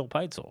gonna kill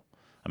Peitzel.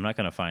 I'm not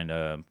gonna find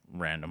a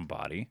random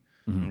body.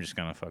 I'm just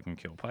gonna fucking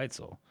kill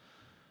Peitzel.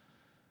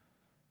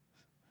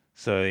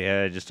 So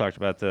yeah, I just talked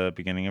about the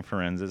beginning of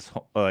forensics.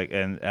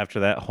 And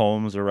after that,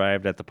 Holmes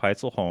arrived at the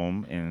Peitzel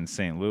home in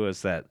St. Louis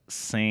that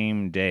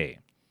same day,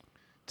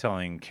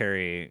 telling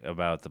Carrie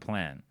about the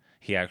plan.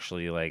 He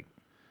actually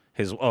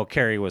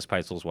Carrie was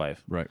Peitzel's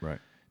wife. Right.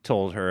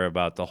 Told her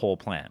about the whole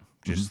plan.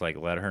 Just like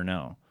let her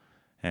know.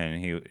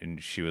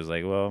 And she was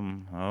like, well,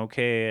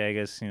 okay, I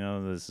guess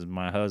this is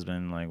my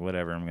husband. Like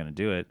whatever, I'm gonna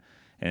do it.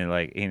 And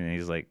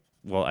he's like,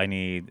 well, I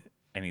need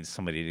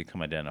somebody to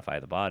come identify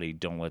the body.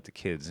 Don't let the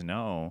kids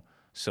know,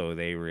 so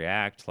they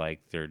react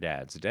like their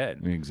dad's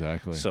dead.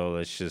 Exactly.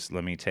 So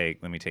let me take.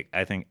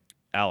 I think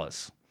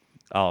Alice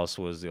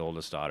was the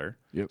oldest daughter.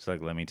 Yep. So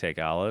let me take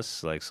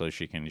Alice, so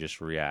she can just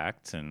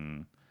react,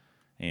 and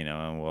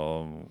and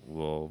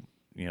we'll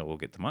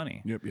get the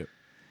money. Yep.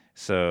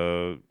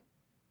 So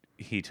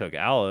he took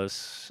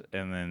Alice,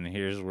 and then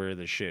here's where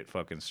the shit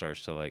fucking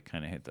starts to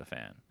kind of hit the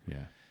fan.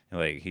 Yeah.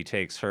 He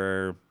takes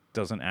her.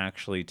 Doesn't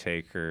actually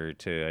take her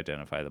to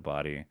identify the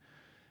body,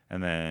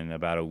 and then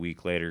about a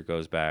week later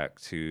goes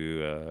back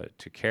to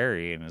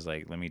Carrie and is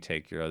like, "Let me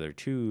take your other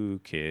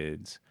 2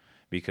 kids,"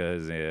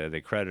 because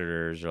the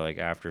creditors are like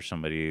after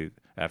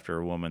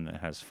a woman that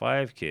has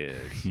 5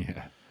 kids.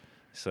 Yeah.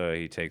 So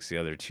he takes the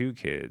other 2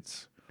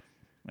 kids,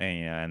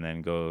 and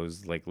then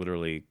goes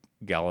literally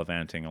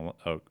gallivanting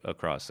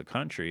across the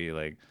country,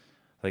 like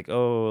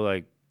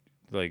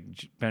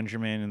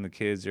Benjamin and the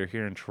kids are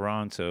here in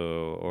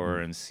Toronto or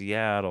in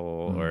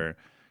Seattle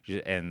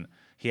and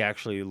he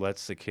actually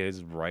lets the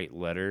kids write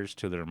letters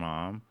to their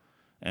mom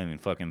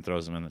and fucking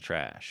throws them in the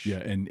trash. Yeah,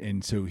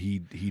 and so he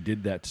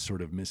did that to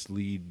sort of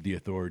mislead the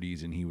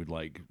authorities, and he would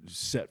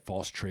set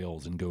false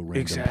trails and go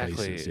random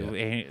places. Yeah.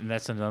 And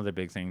that's another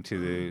big thing to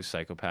the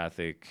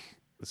psychopathic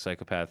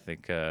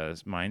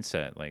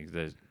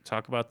mindset.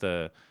 Talk about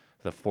the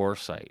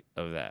foresight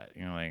of that.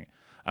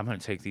 I'm going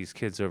to take these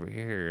kids over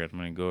here, and I'm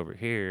going to go over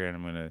here, and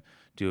I'm going to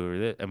do over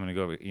this. I'm going to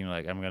go over,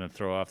 I'm going to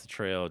throw off the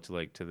trail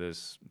to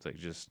this,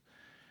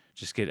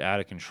 just get out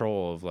of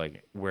control of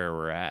where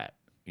we're at.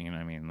 You know what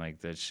I mean?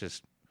 That's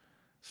just,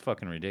 it's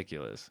fucking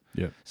ridiculous.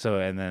 Yeah. So,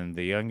 and then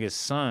the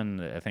youngest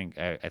son, I think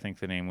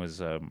the name was,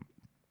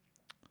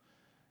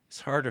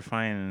 it's hard to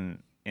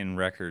find in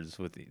records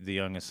with the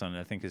youngest son.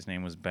 I think his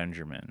name was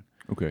Benjamin.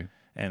 Okay.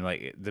 And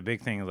the big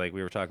thing,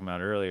 we were talking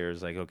about earlier,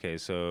 is okay,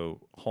 so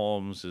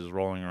Holmes is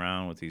rolling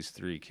around with these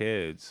 3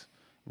 kids,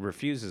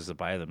 refuses to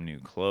buy them new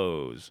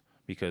clothes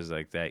because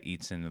that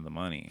eats into the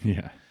money.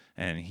 Yeah.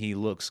 And he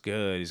looks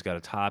good. He's got a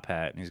top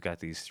hat, and he's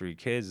got these 3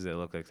 kids that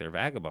look like they're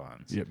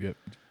vagabonds. Yep.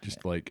 Just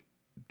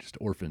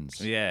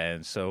orphans. Yeah,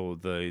 and so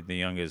the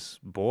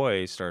youngest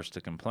boy starts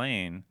to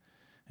complain,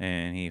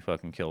 and he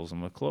fucking kills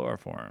them with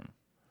chloroform.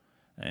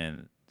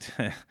 And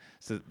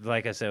so,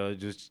 like I said,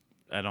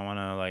 I don't want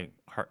to like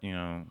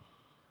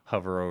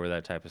hover over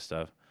that type of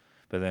stuff.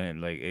 But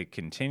then it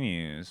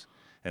continues,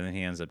 and then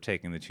he ends up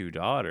taking the two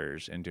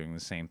daughters and doing the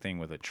same thing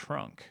with a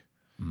trunk.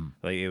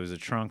 Like it was a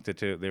trunk that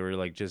they were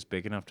like just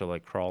big enough to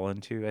like crawl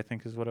into, I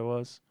think is what it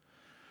was.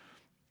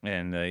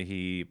 And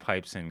he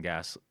pipes in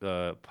gasoline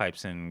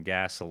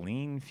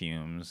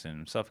fumes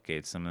and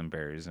suffocates them and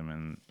buries them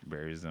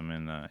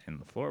in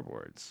the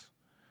floorboards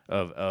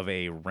of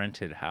a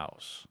rented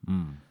house.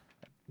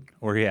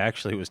 Or he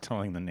actually was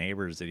telling the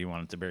neighbors that he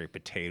wanted to bury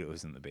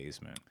potatoes in the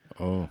basement.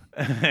 Oh,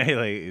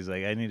 He's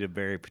like, I need to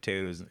bury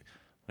potatoes.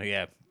 Like,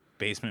 yeah,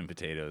 basement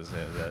potatoes.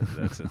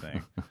 That's the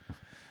thing.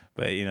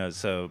 But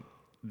so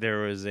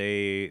there was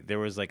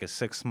like a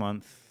 6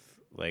 month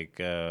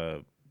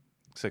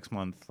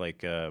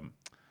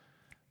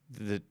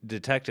the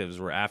detectives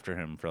were after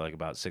him for like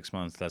about 6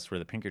 months. That's where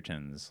the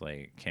Pinkertons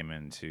like came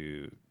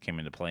into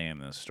play in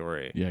this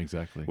story. yeah,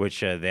 exactly. Which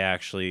they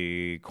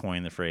actually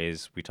coined the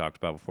phrase we talked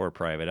about before,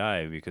 private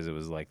eye, because it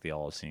was like the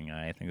all-seeing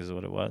eye, I think is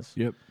what it was.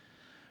 Yep.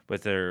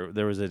 But there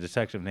was a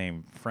detective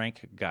named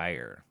Frank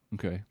Geyer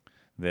Okay.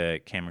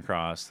 that came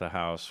across the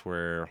house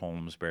where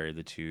Holmes buried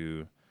the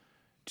two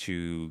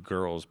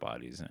girls'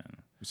 bodies in.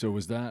 So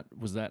was that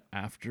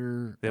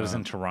after? That was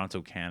in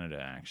Toronto,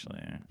 Canada,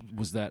 actually.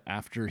 Was that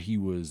after he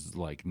was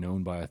like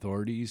known by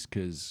authorities?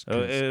 Because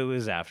It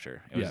was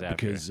after.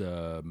 because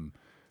the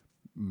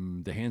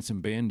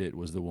Handsome Bandit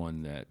was the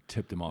one that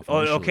tipped him off.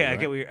 Oh, initially, okay.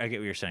 right? I get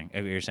what you're saying.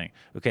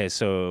 Okay,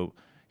 so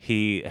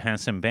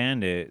Handsome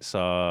Bandit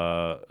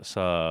saw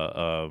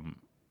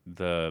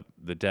the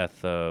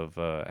death of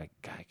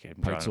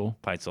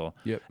Peitzel.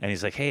 Yep. And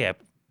he's like, hey,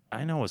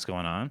 I know what's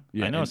going on.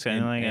 Yeah, I know what's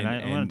going on, and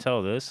I'm going to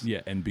tell this.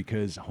 Yeah, and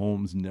because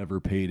Holmes never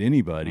paid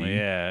anybody,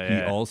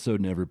 he also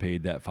never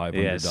paid that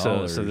 $500. Yeah,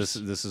 so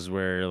this is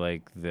where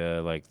like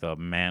the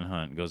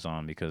manhunt goes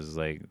on, because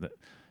like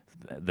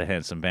the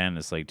Handsome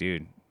Bandit's like,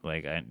 dude,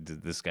 like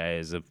this guy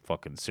is a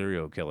fucking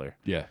serial killer.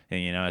 Yeah,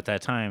 and at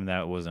that time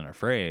that wasn't a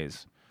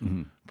phrase.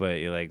 Mm-hmm.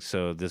 But like,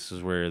 so this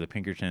is where the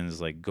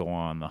Pinkertons like go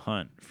on the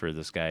hunt for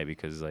this guy,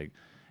 because like,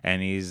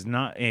 and he's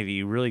not, if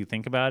you really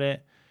think about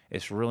it,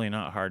 it's really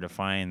not hard to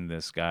find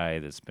this guy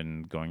that's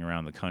been going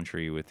around the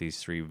country with these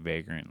three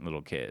vagrant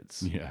little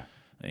kids. Yeah.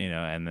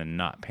 And then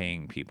not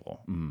paying people.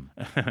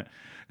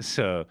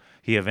 So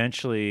he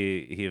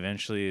eventually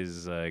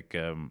is like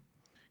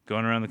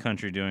going around the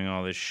country doing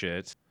all this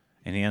shit,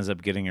 and he ends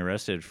up getting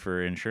arrested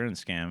for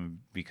insurance scam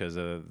because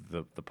of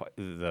the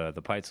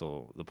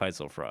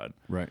Peitzel fraud.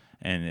 Right.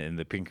 And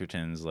the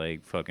Pinkertons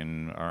like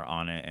fucking are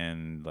on it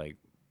and like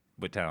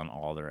put down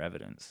all their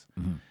evidence.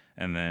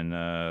 And then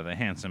the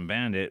Handsome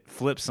Bandit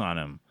flips on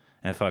him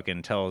and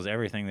fucking tells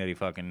everything that he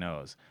fucking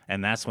knows.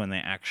 And that's when they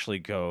actually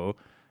go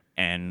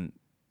and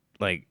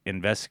like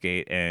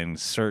investigate and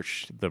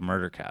search the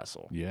murder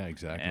castle. Yeah,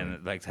 exactly.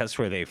 And like that's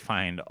where they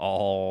find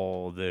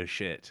all the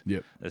shit.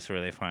 Yep. That's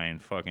where they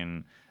find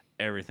fucking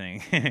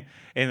everything.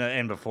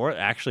 and before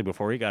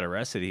he got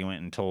arrested, he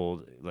went and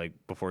told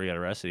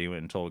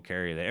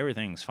Carrie that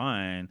everything's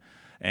fine,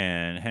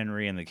 and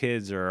Henry and the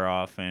kids are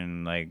off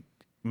in like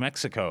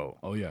Mexico.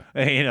 Oh yeah.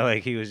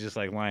 Like he was just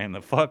like lying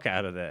the fuck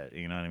out of that.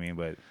 You know what I mean?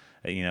 But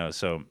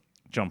so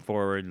jump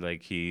forward,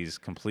 like he's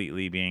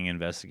completely being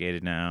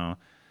investigated now.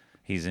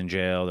 He's in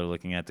jail. They're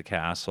looking at the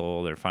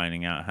castle. They're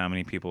finding out how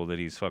many people that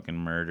he's fucking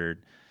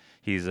murdered.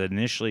 He's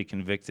initially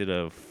convicted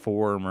of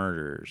 4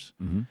 murders,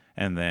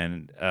 and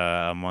then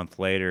a month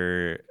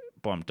later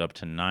bumped up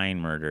to 9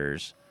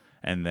 murders,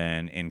 and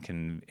then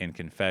in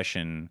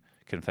confession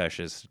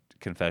confesses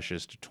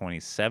to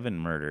 27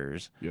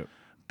 murders. Yep.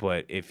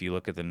 But if you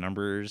look at the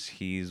numbers,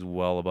 he's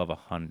well above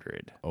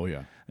 100. Oh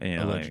yeah.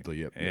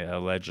 Allegedly, yep. Yeah,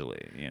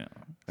 allegedly,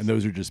 And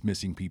those are just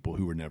missing people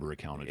who were never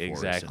accounted for.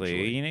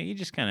 Exactly. You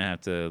just kind of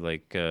have to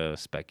like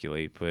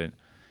speculate, but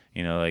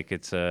like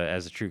it's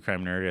as a true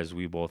crime nerd as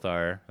we both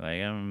are,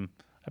 like I'm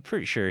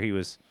pretty sure he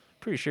was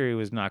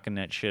knocking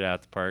that shit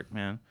out the park,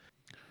 man.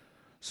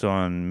 So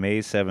on May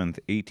 7th,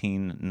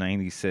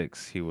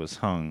 1896, he was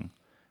hung,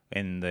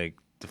 and the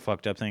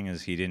fucked up thing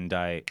is he didn't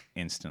die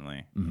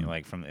instantly.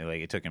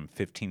 It took him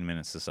 15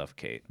 minutes to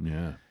suffocate.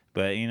 Yeah.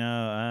 But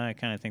I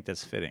kind of think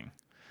that's fitting.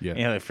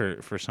 Yeah.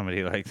 For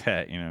somebody like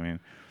that, you know what I mean?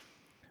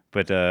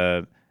 But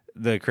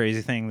the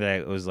crazy thing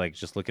that I was like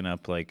just looking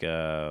up like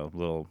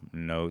little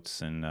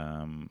notes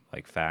and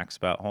like facts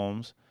about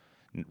Holmes.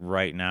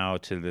 Right now,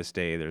 to this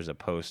day, there's a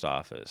post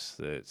office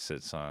that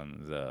sits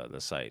on the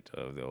site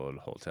of the old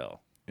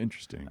hotel.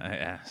 Interesting.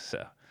 Yeah.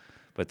 So,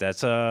 but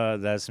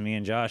that's me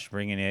and Josh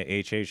bringing it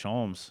H.H.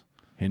 Holmes.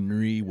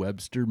 Henry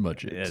Webster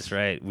Mudgett. That's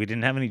right. We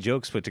didn't have any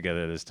jokes put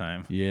together this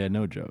time. Yeah,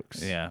 no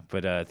jokes. Yeah,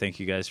 but thank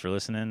you guys for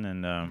listening,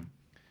 and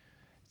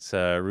it's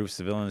Rufus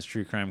the Villain's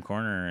True Crime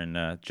Corner,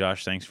 and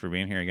Josh, thanks for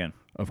being here again.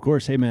 Of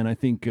course. Hey, man, I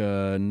think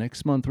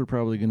next month we're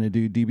probably going to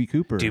do D.B.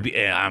 Cooper.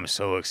 Yeah, I'm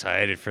so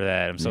excited for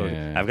that.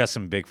 I've got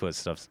some Bigfoot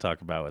stuff to talk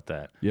about with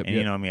that. Yep, and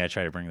you know me, I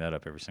try to bring that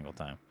up every single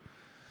time.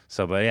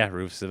 So, but yeah,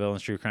 Rufus the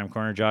Villain's True Crime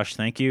Corner. Josh,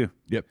 thank you.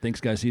 Yep,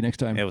 thanks, guys. See you next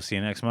time. Yeah, we'll see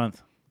you next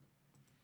month.